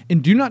 like...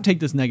 And do not take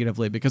this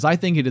negatively, because I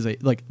think it is,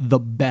 the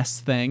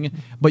best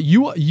thing. But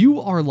you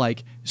are,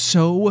 like,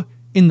 so,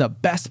 in the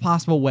best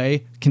possible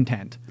way,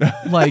 content.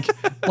 Like,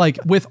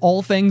 with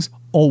all things,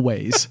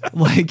 always.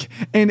 Like,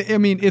 and, I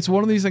mean, it's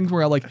one of these things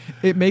where, like,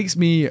 it makes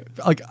me...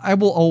 Like, I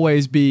will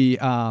always be...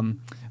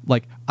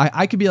 like,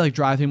 I could be, like,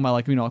 driving my,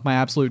 like, you know, like my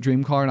absolute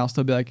dream car, and I'll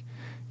still be like...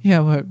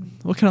 Yeah,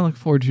 what can I look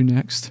forward to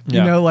next?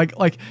 Yeah. You know,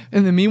 like,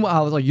 and then meanwhile, I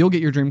was like, you'll get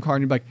your dream car,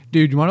 and you're like,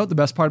 dude, you want to know what the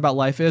best part about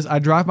life is? I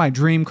drive my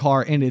dream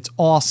car, and it's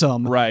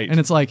awesome. Right. And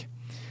it's like...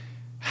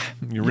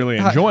 You're really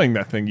enjoying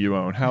that thing you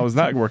own. How is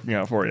that working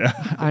out for you?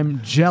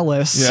 I'm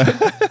jealous. Yeah.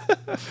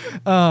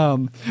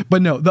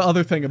 But no, the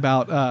other thing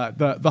about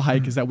the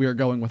hike is that we are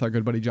going with our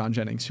good buddy John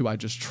Jennings, who I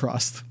just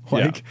trust.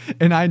 Like,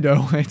 and I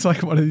know it's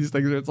like one of these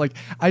things where it's like,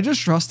 I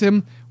just trust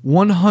him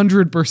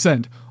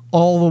 100%.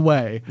 All the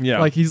way.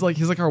 Yeah. Like he's like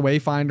our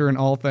wayfinder in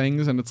all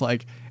things, and it's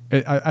like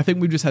I think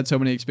we've just had so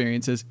many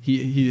experiences.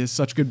 He has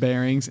such good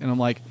bearings, and I'm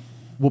like,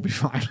 we'll be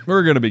fine.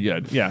 We're gonna be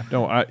good. Yeah.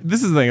 No,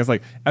 this is the thing. It's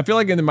like I feel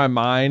like in my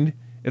mind,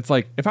 it's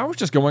like if I was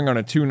just going on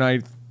a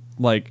 2-night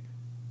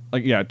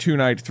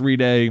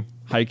 3-day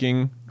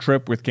hiking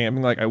trip with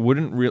camping, like I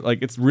wouldn't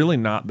it's really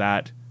not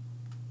that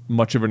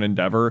much of an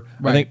endeavor.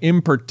 Right. I think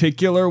in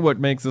particular what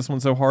makes this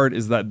one so hard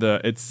is that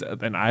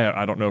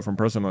I don't know from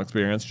personal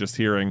experience, just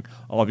hearing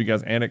all of you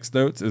guys'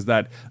 anecdotes, is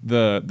that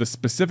the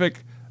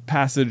specific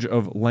passage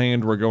of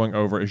land we're going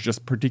over is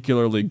just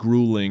particularly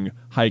grueling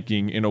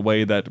hiking in a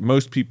way that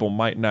most people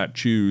might not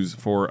choose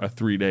for a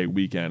 3-day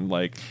weekend.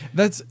 Like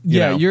that's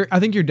I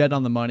think you're dead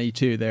on the money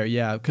too there.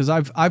 Yeah, because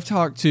I've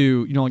talked to,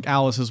 you know, like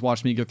Alice has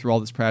watched me go through all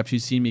this prep.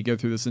 She's seen me go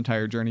through this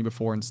entire journey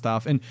before and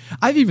stuff, and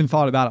I've even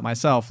thought about it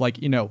myself.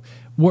 Like, you know,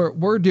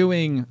 we're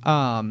doing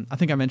I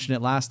think I mentioned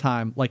it last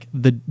time, like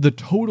the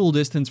total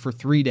distance for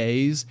 3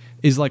 days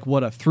is like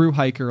what a through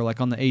hiker like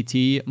on the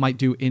AT might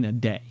do in a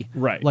day.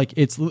 Right. Like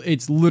it's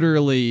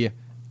literally,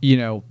 you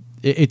know,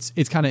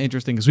 it's kind of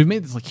interesting because we've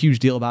made this like huge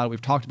deal about it.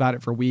 We've talked about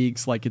it for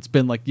weeks. Like it's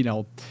been like, you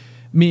know,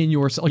 me and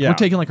yours, like we're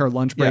taking like our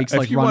lunch breaks,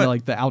 like run to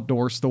like the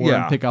outdoor store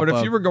and pick up. But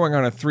if you were going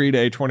on a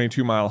 3-day,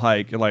 22-mile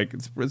hike, like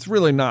it's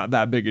really not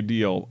that big a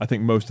deal, I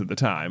think, most of the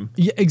time.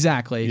 Yeah,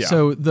 exactly. Yeah.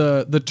 So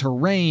the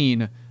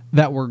terrain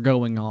that we're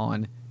going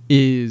on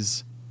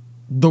is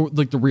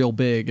the real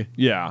big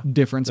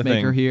difference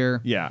maker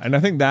here. Yeah, and I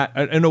think that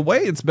in a way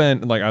it's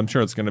been like, I'm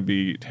sure it's going to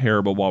be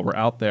terrible while we're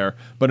out there,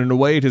 but in a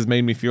way it has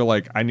made me feel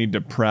like I need to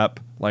prep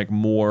like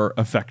more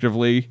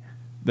effectively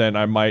than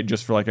I might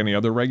just for like any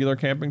other regular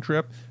camping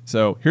trip.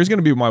 So here's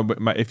going to be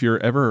my if you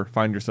ever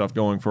find yourself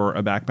going for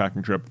a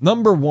backpacking trip.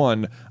 Number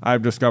one,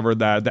 I've discovered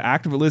that the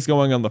act of at least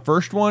going on the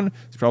first one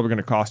is probably going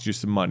to cost you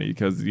some money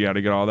because you got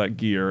to get all that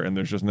gear, and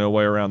there's just no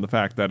way around the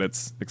fact that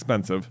it's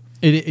expensive.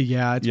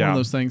 It's one of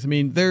those things. I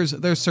mean,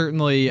 there's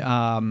certainly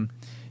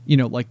you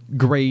know, like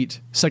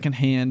great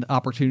secondhand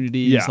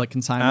opportunities, like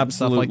consignment and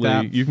stuff like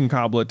that. You can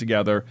cobble it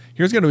together.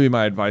 Here's going to be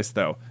my advice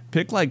though: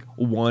 pick like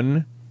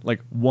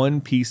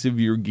one piece of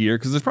your gear,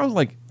 because there's probably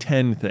like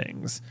 10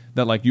 things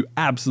that like you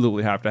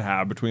absolutely have to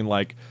have between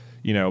like,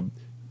 you know,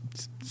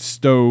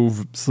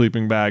 stove,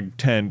 sleeping bag,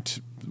 tent,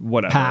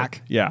 whatever.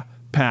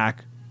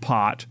 Pack,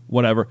 pot,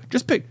 whatever.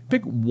 Just pick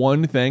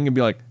one thing and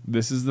be like,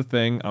 this is the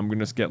thing I'm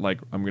gonna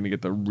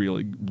get the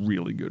really,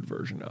 really good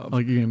version of.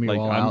 Like you're gonna be like,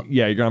 all out.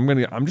 Yeah,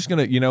 I'm just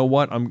gonna, you know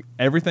what?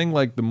 Everything,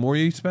 like the more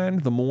you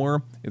spend, the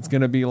more it's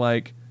gonna be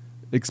like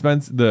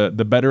expense. The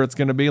better it's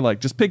gonna be. Like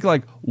just pick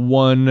like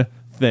one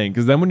thing,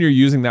 because then when you're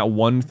using that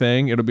one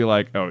thing, it'll be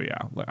like, oh yeah,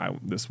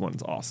 this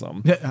one's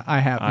awesome.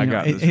 I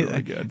got this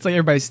really good. It's like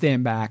everybody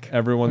stand back.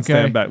 Everyone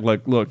stand back.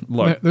 Look.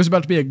 There's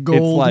about to be a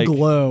gold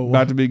glow.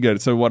 About to be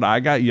good. So what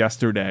I got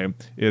yesterday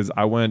is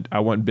I went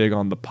big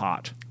on the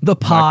pot. The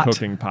pot. My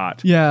cooking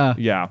pot. Yeah.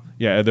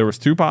 There was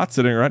 2 pots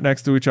sitting right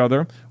next to each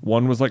other.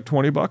 One was like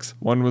 $20.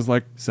 One was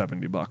like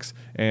 $70.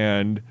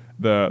 And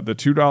the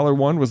 $2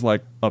 one was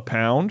like a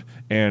pound,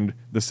 and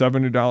the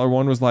 $70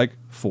 one was like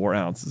 4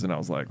 ounces. And I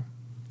was like,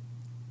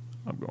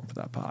 I'm going for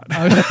that pot.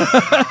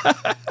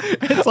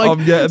 It's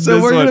like,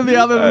 so we're going to be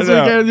out there this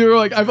weekend. You were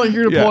like, I feel like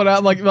you're going to pull it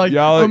out, like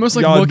y'all, almost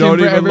like y'all looking don't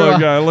for even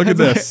everyone. Look at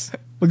this.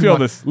 Feel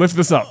this. Lift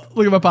this up.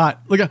 Look at my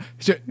pot. Look at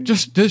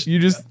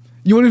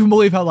you won't even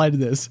believe how light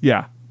it is.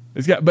 Yeah.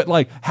 But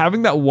like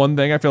having that one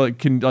thing, I feel like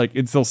can like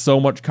instill so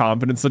much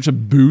confidence, such a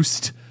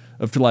boost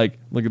of to like,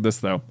 look at this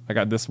though. I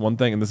got this one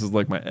thing, and this is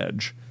like my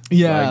edge.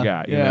 Yeah. So I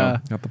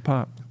got, got the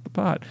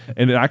pot.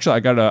 And actually, I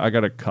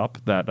got a cup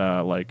that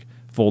like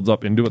folds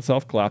up into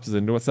itself, collapses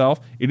into itself.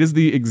 It is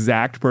the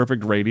exact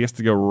perfect radius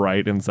to go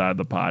right inside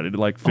the pot. It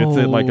like fits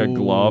it like a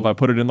glove. I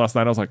put it in last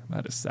night. I was like,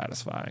 that is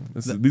satisfying.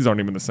 These aren't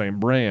even the same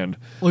brand.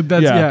 Well,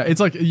 that's it's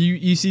like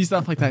you see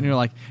stuff like that and you're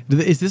like,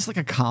 is this like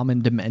a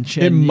common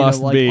dimension? It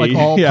must be. Like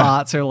all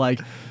pots are like,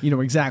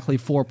 exactly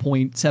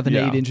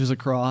 4.78 inches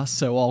across.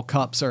 So all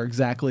cups are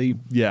exactly.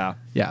 Yeah.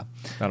 Yeah.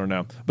 I don't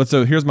know. But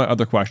so here's my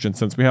other question,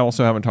 since we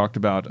also haven't talked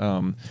about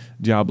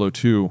Diablo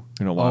 2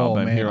 in a while,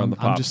 man, here on the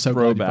Pop I'm just so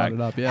Throwback. glad you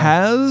brought it up. Yeah.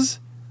 Has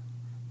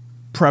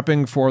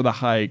prepping for the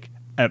hike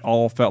at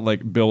all felt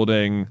like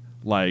building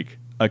like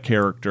a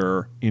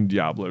character in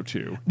Diablo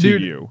 2 to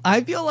you?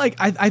 I feel like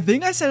I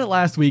think I said it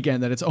last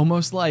weekend that it's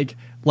almost like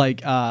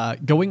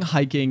going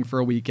hiking for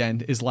a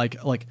weekend is like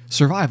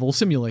survival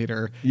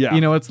simulator. Yeah.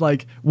 It's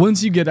like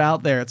once you get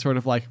out there, it's sort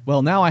of like,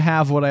 well, now I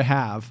have what I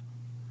have.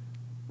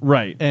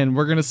 Right. And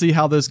we're going to see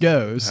how this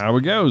goes. How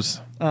it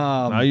goes.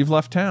 Now you've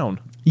left town.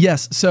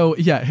 Yes. So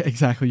yeah,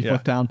 exactly. You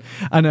left town.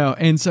 I know.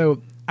 And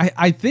so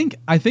I think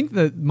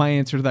that my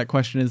answer to that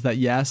question is that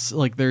yes,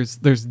 like there's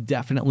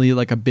definitely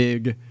like a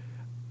big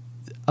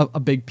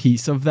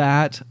piece of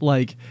that,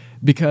 like,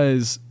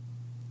 because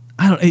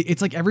I don't,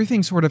 it's like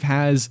everything sort of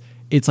has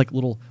its like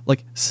little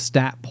like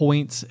stat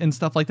points and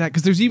stuff like that.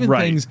 Because there's even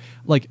things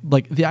like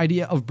the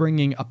idea of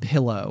bringing a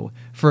pillow,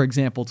 for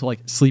example, to like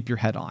sleep your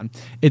head on.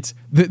 It's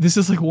this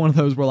is like one of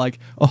those where like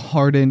a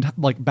hardened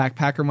like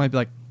backpacker might be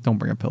like, don't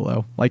bring a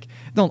pillow, like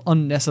don't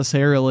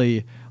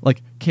unnecessarily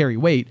like carry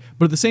weight.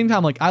 But at the same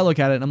time, like I look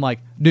at it and I'm like,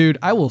 dude,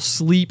 I will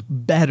sleep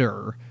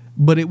better.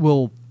 But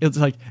it's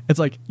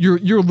like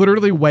you're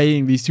literally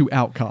weighing these two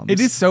outcomes. It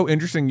is so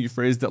interesting you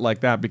phrased it like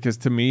that, because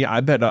to me, I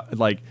bet a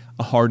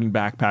hardened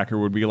backpacker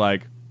would be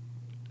like,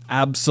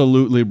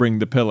 absolutely bring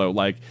the pillow.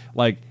 Like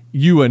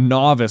you, a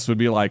novice, would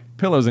be like,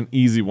 pillow's an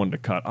easy one to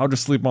cut. I'll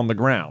just sleep on the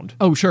ground.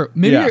 Oh, sure.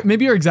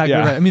 Maybe you're exactly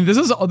right. I mean, this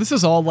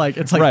is all like,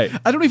 it's like,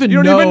 I don't even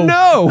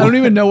know. I don't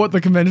even know what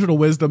the conventional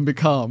wisdom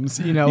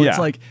becomes. It's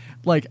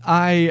like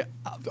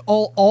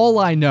all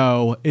I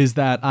know is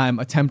that I'm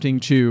attempting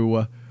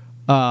to,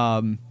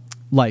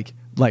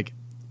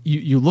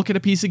 you look at a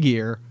piece of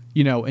gear,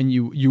 and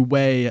you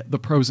weigh the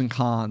pros and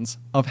cons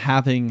of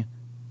having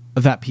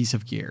that piece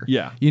of gear.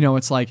 Yeah.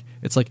 It's like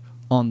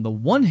on the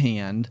one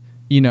hand,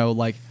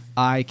 like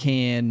I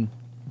can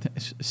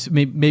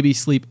maybe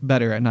sleep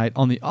better at night.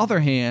 On the other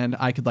hand,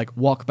 I could like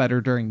walk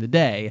better during the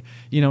day.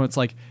 It's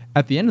like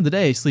at the end of the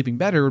day, sleeping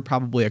better would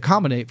probably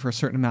accommodate for a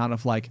certain amount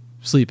of like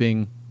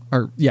sleeping.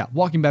 Or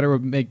walking better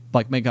would make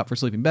up for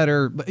sleeping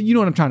better. But you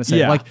know what I'm trying to say?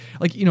 Yeah.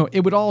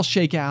 It would all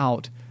shake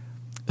out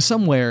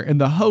somewhere,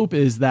 and the hope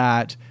is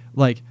that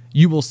like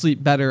you will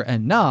sleep better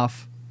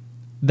enough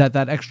that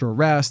extra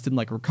rest and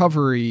like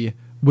recovery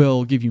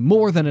will give you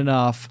more than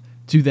enough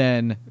to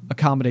then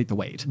accommodate the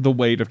weight. The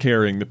weight of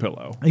carrying the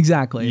pillow.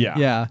 Exactly.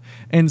 Yeah.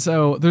 And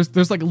so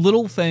there's like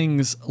little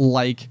things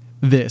like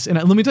this. And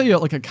let me tell you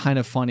like a kind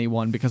of funny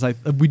one, because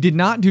we did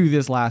not do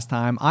this last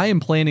time. I am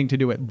planning to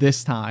do it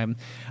this time.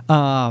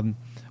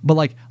 But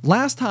like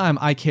last time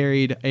I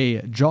carried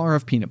a jar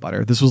of peanut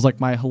butter. This was like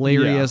my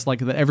hilarious, like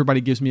that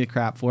everybody gives me a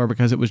crap for,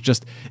 because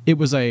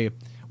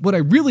what I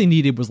really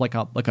needed was like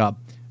a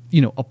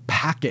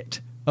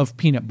packet of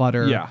peanut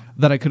butter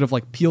that I could have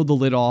like peeled the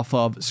lid off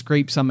of,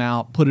 scrape some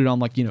out, put it on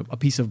like, a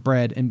piece of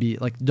bread and be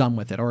like done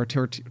with it, or a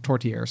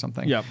tortilla or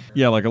something. Yeah.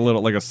 Yeah. Like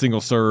a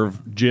single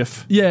serve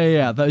Jif.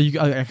 Yeah.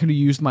 I could have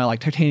used my like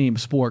titanium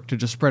spork to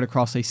just spread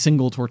across a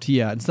single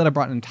tortilla. Instead, I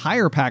brought an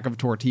entire pack of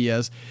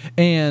tortillas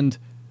and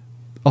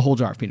a whole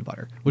jar of peanut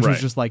butter, which was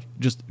just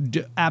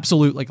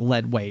absolute like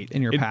lead weight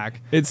in your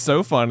pack. It's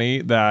so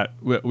funny that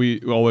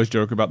we always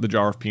joke about the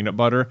jar of peanut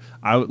butter.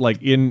 I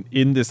like in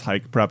this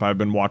hike prep, I've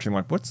been watching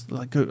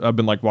I've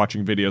been like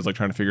watching videos, like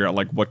trying to figure out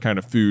like what kind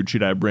of food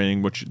should I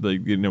bring, what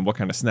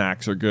kind of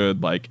snacks are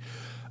good, like.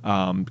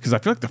 Because I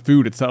feel like the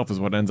food itself is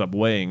what ends up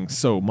weighing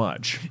so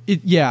much.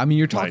 I mean,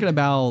 you're talking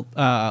about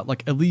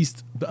like at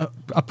least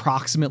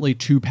approximately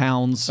 2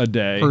 pounds a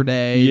day per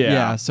day.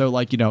 Yeah. So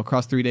like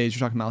across 3 days, you're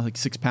talking about like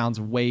 6 pounds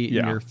of weight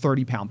in your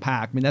 30-pound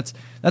pack. I mean, that's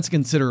a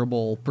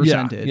considerable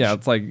percentage. Yeah.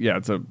 It's like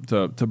it's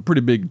a pretty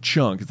big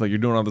chunk. It's like you're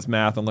doing all this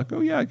math. I'm like, oh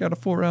yeah, I got a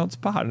 4-ounce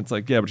pot, and it's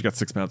like, yeah, but you got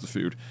 6 pounds of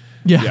food.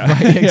 Yeah.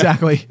 Right,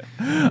 exactly.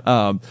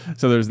 So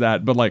there's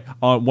that. But like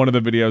on one of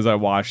the videos I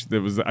watched,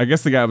 I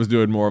guess the guy was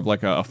doing more of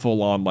like a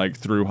full on like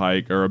through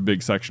hike or a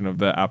big section of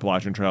the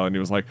Appalachian Trail, and he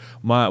was like,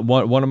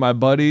 one of my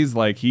buddies,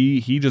 like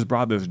he just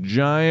brought this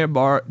giant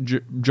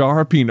jar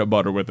of peanut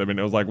butter with him, and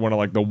it was like one of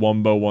like the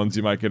Wumbo ones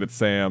you might get at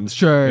Sam's.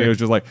 Sure. And it was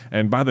just like,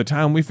 and by the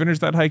time we finished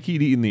that hike,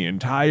 he'd eaten the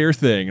entire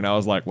thing, and I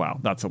was like, wow,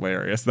 that's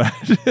hilarious.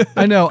 That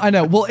I know.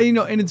 Well,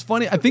 and it's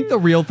funny. I think the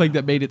real thing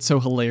that made it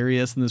so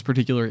hilarious in this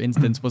particular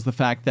instance was the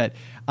fact that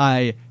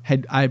I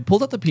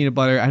pulled out the peanut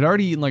butter. I'd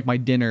already eaten like my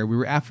dinner. We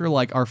were after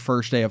like our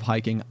first day of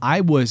hiking.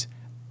 I was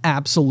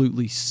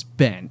absolutely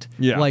spent.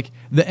 Yeah. Like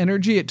the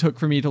energy it took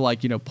for me to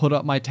like, put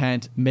up my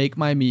tent, make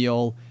my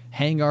meal,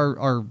 hang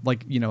our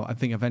like, I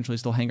think eventually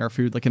still hang our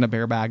food like in a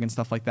bear bag and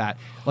stuff like that.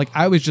 Like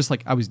I was just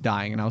like, I was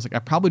dying, and I was like, I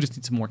probably just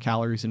need some more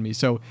calories in me.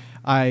 So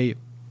I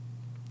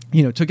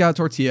took out a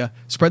tortilla,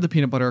 spread the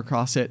peanut butter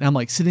across it, and I'm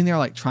like sitting there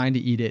like trying to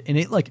eat it, and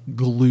it like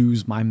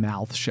glues my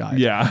mouth shut.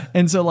 Yeah.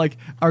 And so like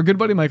our good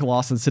buddy Michael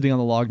Lawson sitting on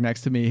the log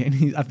next to me,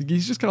 and I think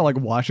he's just kind of like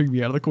watching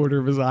me out of the corner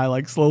of his eye,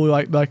 like slowly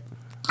like like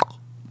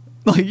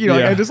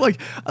I just like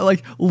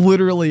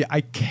literally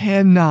I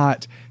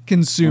cannot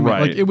consume it.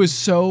 Like it was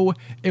so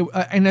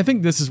and I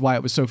think this is why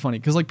it was so funny,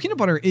 because like peanut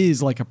butter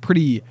is like a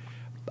pretty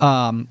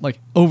like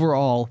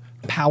overall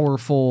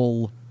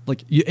powerful,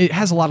 like it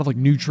has a lot of like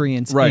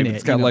nutrients in it.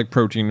 It's got like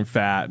protein and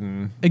fat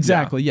and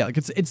exactly. Yeah. Like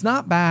it's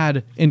not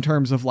bad in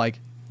terms of like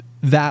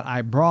that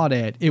I brought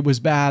it. It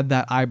was bad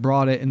that I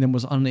brought it and then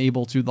was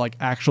unable to like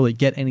actually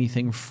get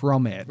anything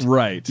from it.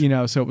 Right.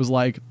 So it was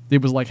like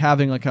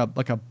having like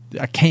a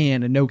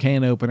can and no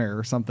can opener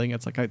or something.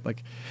 It's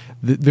like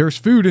there's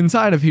food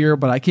inside of here,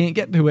 but I can't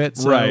get to it.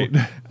 So, right.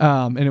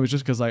 And it was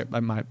just because I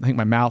think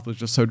my mouth was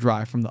just so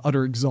dry from the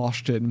utter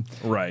exhaustion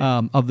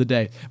of the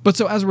day. But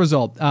so as a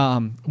result,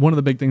 one of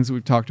the big things that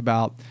we've talked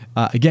about,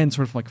 again,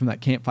 sort of like from that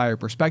campfire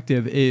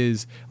perspective,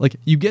 is like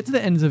you get to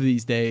the ends of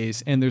these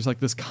days and there's like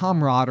this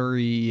camaraderie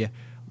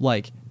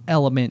like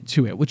element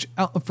to it, which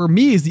for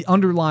me is the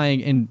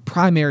underlying and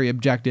primary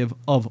objective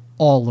of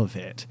all of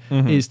it,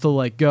 is to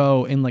like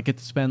go and like get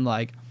to spend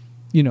like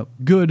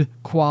good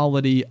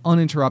quality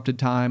uninterrupted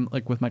time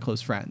like with my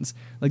close friends.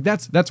 Like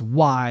that's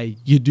why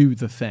you do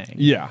the thing.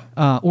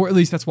 Or at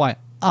least that's why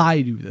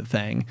I do the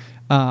thing.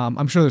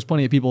 I'm sure there's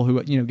plenty of people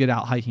who get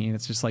out hiking and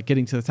it's just like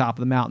getting to the top of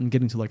the mountain,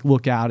 getting to like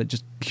look out at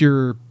just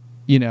pure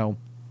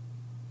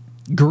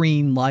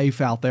green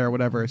life out there or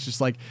whatever. It's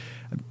just like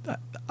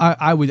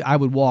I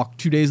would walk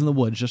 2 days in the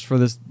woods just for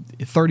this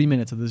 30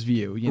 minutes of this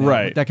view.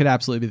 Right. That could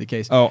absolutely be the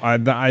case.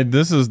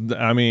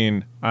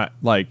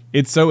 Like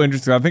it's so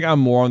interesting. I think I'm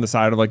more on the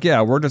side of like,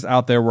 yeah, we're just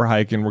out there, we're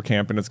hiking, we're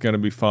camping, it's going to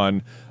be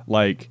fun.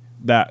 Like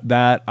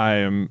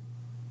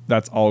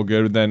that's all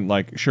good. But then,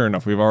 like, sure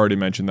enough, we've already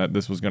mentioned that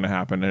this was going to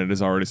happen, and it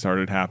has already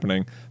started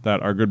happening.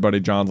 That our good buddy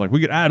John's like, we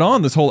could add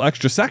on this whole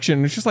extra section.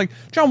 And it's just like,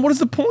 John, what is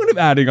the point of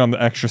adding on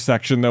the extra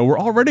section, though? We're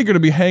already going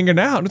to be hanging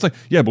out. And it's like,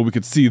 yeah, but we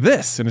could see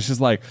this. And it's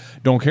just like,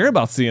 don't care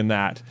about seeing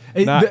that.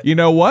 You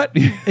know what?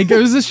 It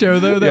goes to show,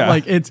 though, that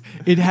like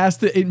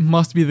it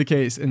must be the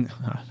case. And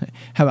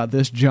how about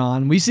this,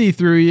 John? We see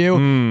through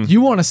you.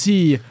 You want to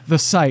see the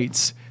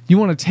sights. You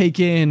want to take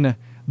in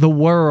the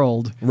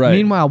world. Right.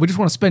 Meanwhile, we just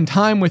want to spend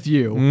time with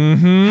you,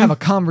 have a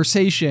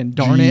conversation.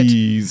 Darn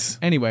Jeez. it.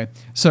 Anyway,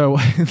 so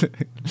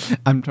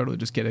I'm totally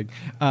just kidding.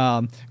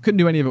 Couldn't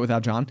do any of it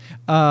without John.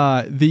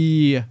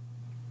 The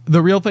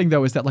real thing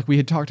though is that like we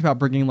had talked about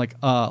bringing like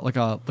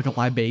a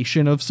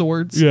libation of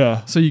sorts.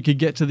 Yeah. So you could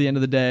get to the end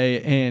of the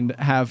day and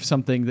have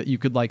something that you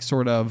could like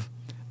sort of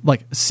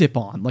like sip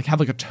on, like have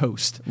like a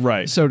toast,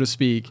 right, so to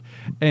speak.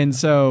 And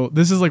so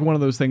this is like one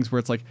of those things where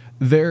it's like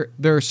there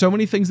are so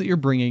many things that you're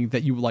bringing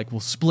that you like will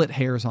split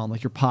hairs on,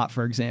 like your pot,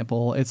 for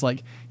example. It's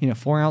like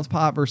 4-ounce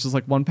pot versus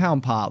like 1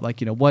 pound pot.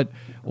 Like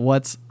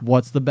what's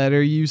the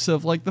better use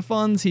of like the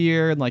funds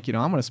here? And like I'm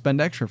gonna spend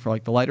extra for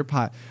like the lighter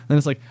pot. And then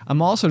it's like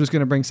I'm also just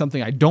gonna bring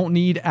something I don't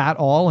need at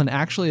all, and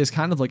actually is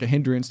kind of like a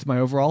hindrance to my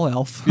overall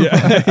health.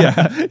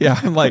 yeah.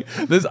 I'm like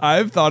this.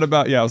 I've thought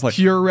about. Yeah, I was like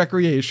pure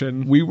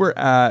recreation. We were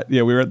at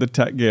the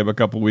Tech Game a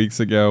couple weeks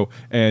ago,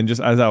 and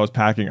just as I was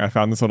packing, I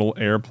found this little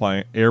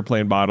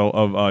airplane bottle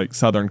of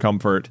Southern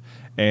Comfort,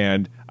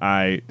 and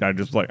I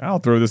just like, I'll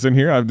throw this in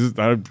here. I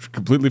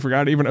completely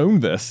forgot I even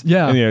owned this.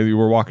 Yeah. And you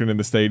were walking in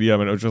the stadium,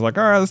 and it was just like,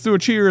 all right, let's do a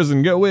cheers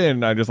and go in.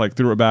 And I just like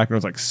threw it back, and it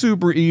was like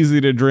super easy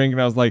to drink. And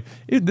I was like,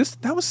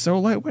 that was so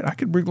lightweight. I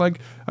could bring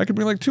like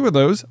 2 of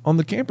those on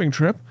the camping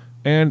trip,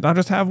 and I'll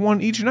just have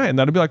one each night, and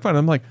that'd be like fun.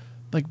 I'm like,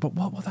 but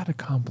what will that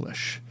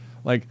accomplish?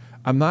 Like,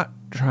 I'm not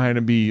trying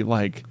to be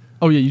like.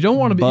 Oh yeah, you don't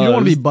want to be buzzed. You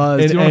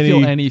don't want to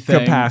feel anything.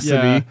 Capacity.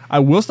 Yeah. I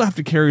will still have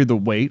to carry the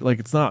weight. Like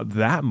it's not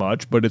that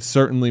much, but it's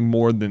certainly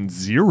more than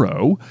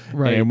 0.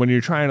 Right. And when you're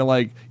trying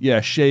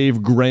to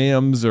shave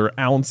grams or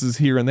ounces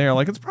here and there,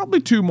 like it's probably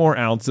 2 more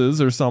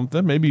ounces or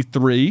something, maybe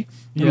 3.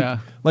 Yeah.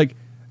 Like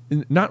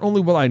not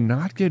only will I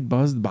not get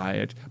buzzed by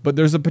it, but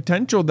there's a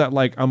potential that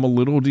like I'm a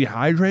little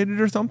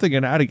dehydrated or something,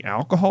 and adding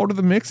alcohol to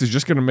the mix is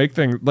just going to make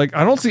things like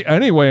I don't see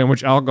any way in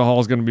which alcohol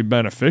is going to be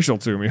beneficial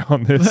to me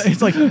on this.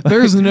 It's like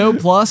there's no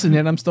plus, and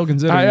yet I'm still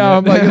considering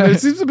it. Like, there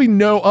seems to be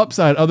no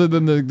upside other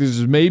than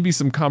there's maybe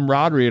some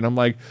camaraderie, and I'm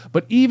like,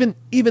 but even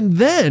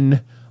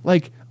then,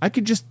 like you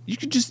could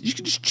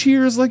just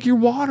cheers like your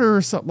water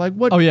or something. Like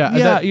what? Oh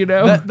yeah,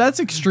 yeah, that's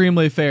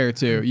extremely fair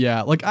too.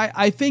 Yeah, like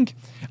I think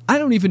I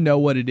don't even know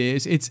what it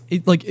is.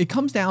 It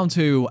comes down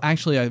to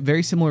actually a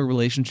very similar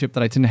relationship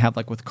that I tend to have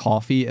like with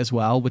coffee as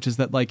well, which is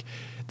that like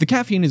the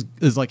caffeine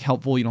is like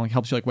helpful, like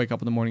helps you like wake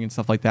up in the morning and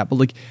stuff like that. But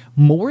like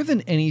more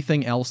than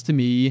anything else to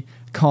me,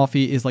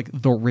 coffee is like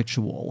the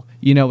ritual.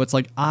 It's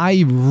like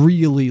I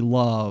really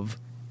love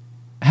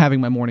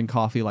having my morning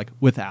coffee like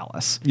with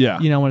Alice. Yeah.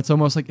 And it's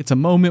almost like it's a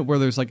moment where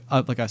there's like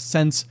a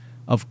sense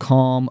of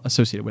calm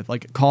associated with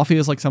like coffee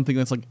is like something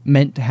that's like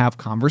meant to have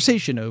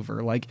conversation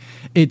over. Like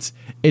it's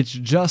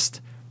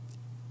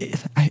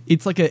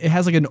like it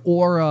has like an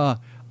aura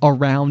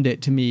around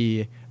it to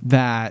me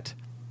that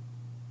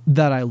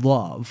that I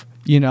love,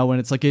 and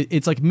it's like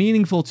it's like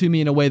meaningful to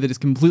me in a way that is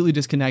completely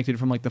disconnected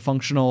from like the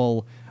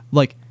functional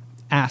like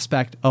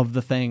aspect of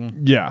the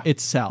thing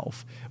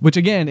itself, which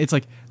again, it's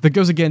like that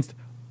goes against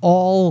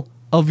all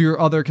of your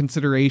other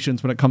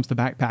considerations when it comes to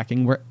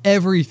backpacking, where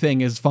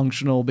everything is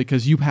functional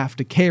because you have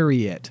to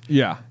carry it.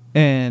 Yeah.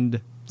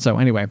 And so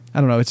anyway,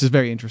 I don't know. It's just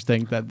very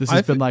interesting that this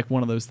has been like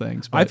one of those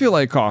things. I feel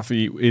like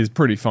coffee is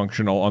pretty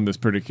functional on this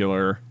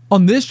particular.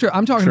 On this trip,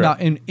 I'm talking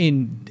about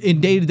in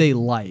day-to-day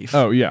life.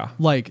 Oh, yeah.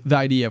 Like, the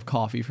idea of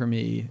coffee for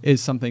me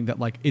is something that,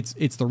 like,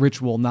 it's the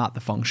ritual, not the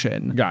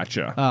function.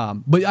 Gotcha.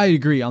 But I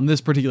agree. On this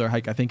particular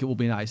hike, I think it will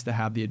be nice to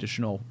have the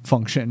additional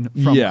function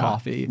from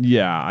coffee.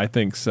 Yeah, I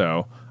think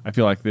so. I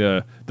feel like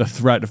the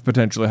threat of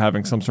potentially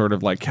having some sort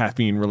of, like,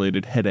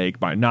 caffeine-related headache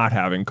by not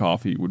having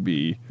coffee would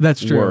be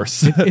That's true.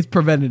 worse. It's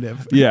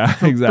preventative. Yeah,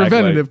 exactly.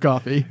 Preventative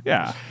coffee.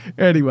 Yeah.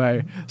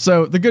 Anyway,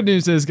 so the good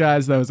news is,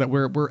 guys, though, is that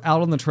we're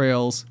out on the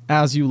trails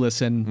as you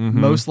listen,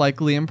 most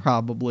likely and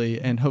probably,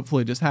 and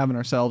hopefully just having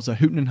ourselves a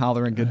hootin' and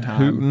hollering good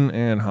time. Hootin'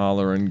 and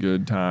hollering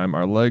good time.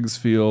 Our legs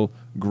feel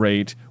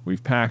great.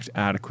 We've packed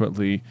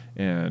adequately,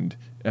 and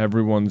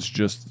everyone's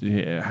just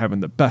having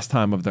the best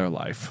time of their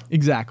life.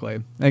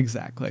 Exactly.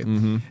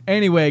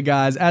 Anyway,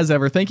 guys, as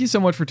ever, thank you so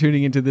much for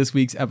tuning into this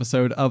week's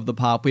episode of The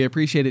Pop. We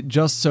appreciate it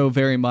just so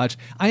very much.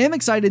 I am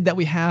excited that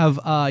we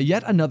have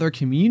yet another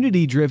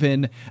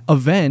community-driven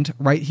event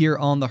right here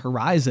on the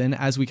horizon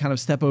as we kind of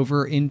step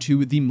over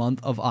into the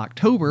month of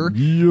October,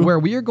 where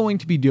we are going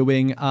to be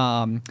doing...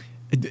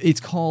 it's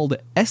called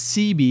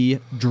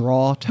SCB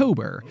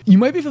Drawtober. You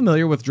might be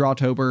familiar with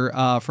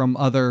Drawtober from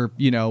other,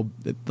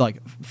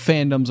 like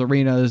fandoms,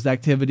 arenas,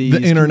 activities.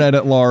 The internet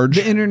at large.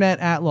 The internet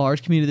at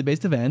large,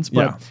 community-based events.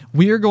 But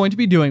we are going to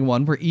be doing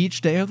one where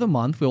each day of the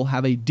month we'll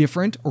have a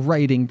different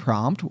drawing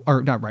prompt,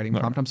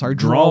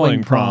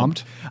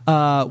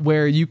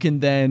 where you can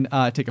then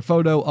take a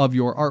photo of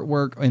your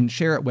artwork and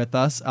share it with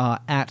us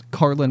at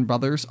Carlin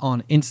Brothers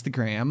on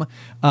Instagram,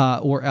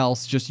 or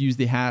else just use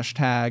the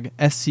hashtag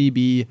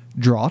SCB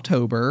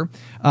Drawtober.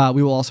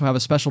 We will also have a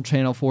special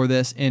channel for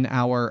this in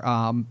our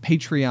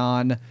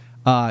Patreon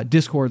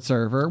Discord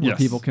server where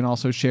people can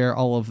also share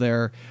all of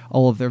their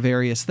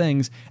various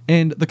things.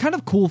 And the kind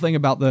of cool thing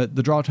about the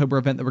Drawtober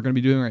event that we're going to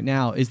be doing right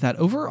now is that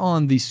over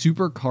on the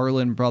Super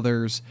Carlin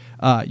Brothers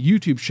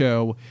YouTube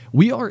show,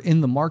 we are in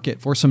the market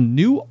for some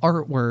new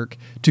artwork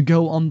to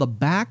go on the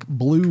back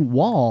blue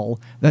wall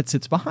that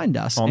sits behind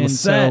us. On the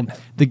set. So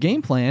the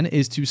game plan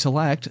is to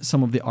select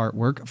some of the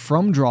artwork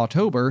from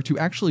Drawtober to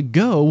actually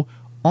go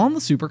on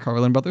the Super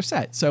Carlin Brothers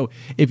set. So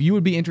if you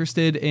would be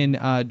interested in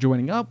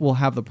joining up, we'll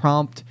have the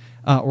prompt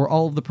or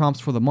all of the prompts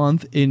for the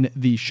month in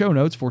the show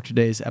notes for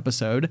today's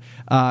episode.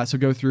 So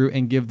go through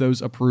and give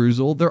those a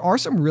perusal. There are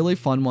some really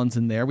fun ones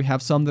in there. We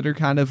have some that are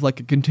kind of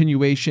like a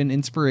continuation,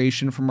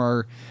 inspiration from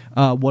our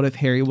What If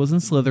Harry Was in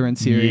Slytherin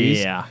series.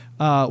 Yeah.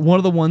 One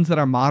of the ones that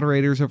our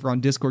moderators over on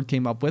Discord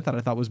came up with that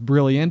I thought was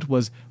brilliant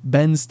was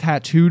Ben's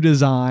tattoo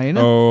design.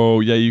 Oh,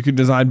 yeah, you could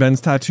design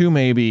Ben's tattoo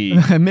maybe.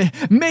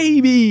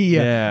 Maybe.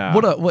 Yeah.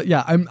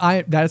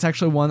 That is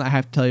actually one I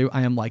have to tell you,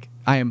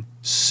 I am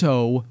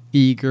so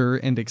eager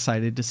and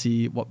excited to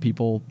see what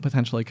people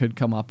potentially could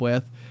come up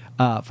with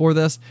for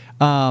this.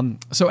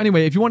 So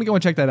anyway, if you want to go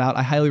and check that out,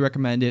 I highly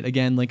recommend it.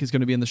 Again, link is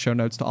going to be in the show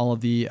notes to all of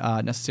the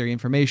necessary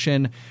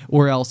information,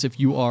 or else if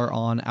you are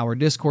on our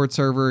Discord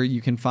server,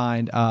 you can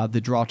find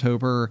the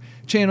Drawtober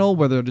channel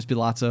where there'll just be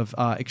lots of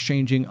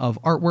exchanging of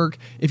artwork.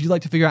 If you'd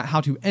like to figure out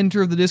how to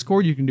enter the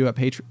Discord, you can do so at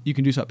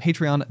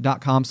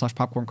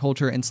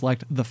patreon.com/popcornculture and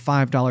select the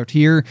 $5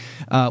 tier,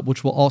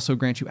 which will also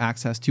grant you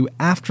access to,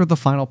 after the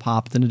final pop,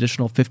 an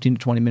additional 15 to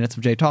 20 minutes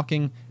of Jay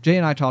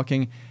and I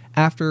talking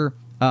after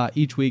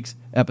each week's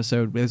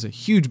episode. There's a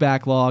huge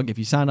backlog. If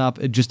you sign up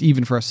just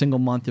even for a single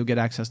month, you'll get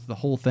access to the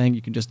whole thing.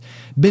 You can just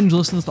binge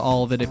listen to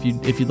all of it if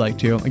you'd like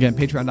to. Again,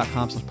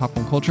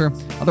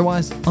 patreon.com/popcornculture.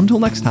 Otherwise, until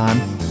next time,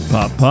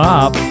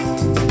 Pop.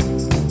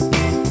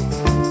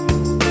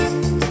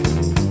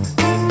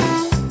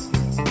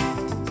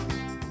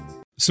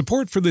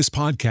 Support for this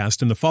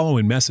podcast and the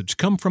following message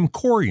come from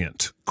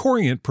Corient.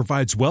 Corient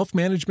provides wealth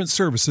management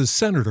services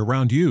centered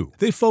around you.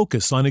 They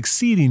focus on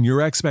exceeding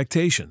your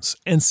expectations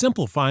and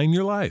simplifying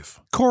your life.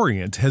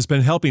 Corient has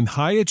been helping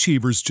high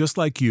achievers just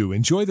like you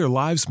enjoy their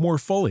lives more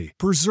fully,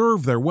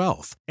 preserve their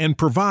wealth, and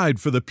provide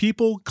for the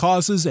people,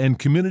 causes, and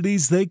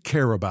communities they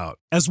care about.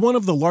 As one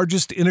of the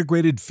largest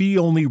integrated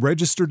fee-only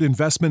registered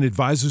investment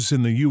advisors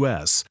in the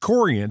U.S.,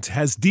 Corient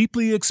has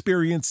deeply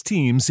experienced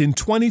teams in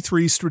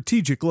 23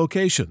 strategic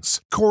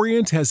locations.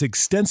 Corient has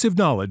extensive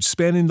knowledge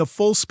spanning the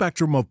full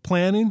spectrum of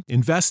planning,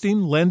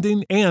 investing,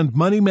 lending, and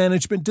money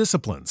management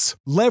disciplines.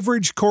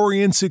 Leverage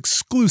Corient's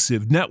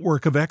exclusive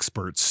network of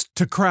experts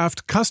to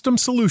craft custom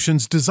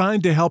solutions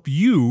designed to help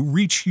you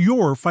reach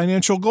your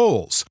financial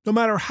goals, no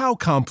matter how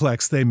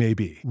complex they may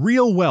be.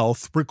 Real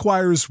wealth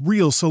requires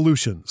real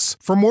solutions.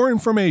 For more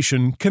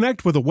information,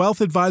 connect with a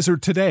wealth advisor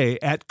today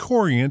at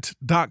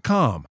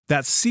Corient.com.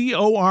 That's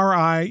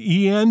Corient.com.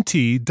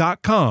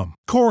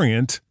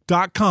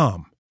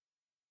 Corient.com.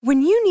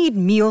 When you need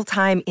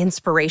mealtime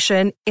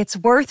inspiration, it's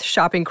worth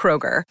shopping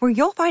Kroger, where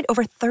you'll find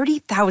over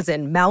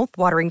 30,000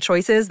 mouth-watering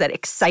choices that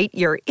excite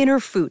your inner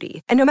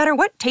foodie. And no matter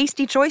what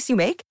tasty choice you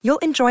make,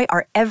 you'll enjoy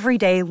our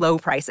everyday low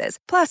prices,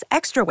 plus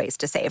extra ways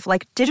to save,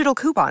 like digital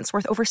coupons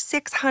worth over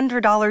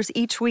 $600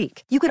 each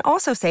week. You can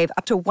also save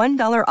up to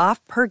 $1 off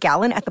per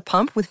gallon at the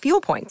pump with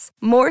fuel points.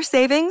 More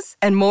savings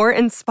and more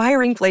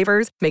inspiring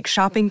flavors make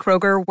shopping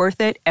Kroger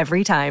worth it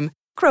every time.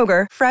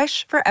 Kroger,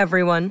 fresh for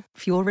everyone.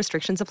 Fuel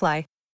restrictions apply.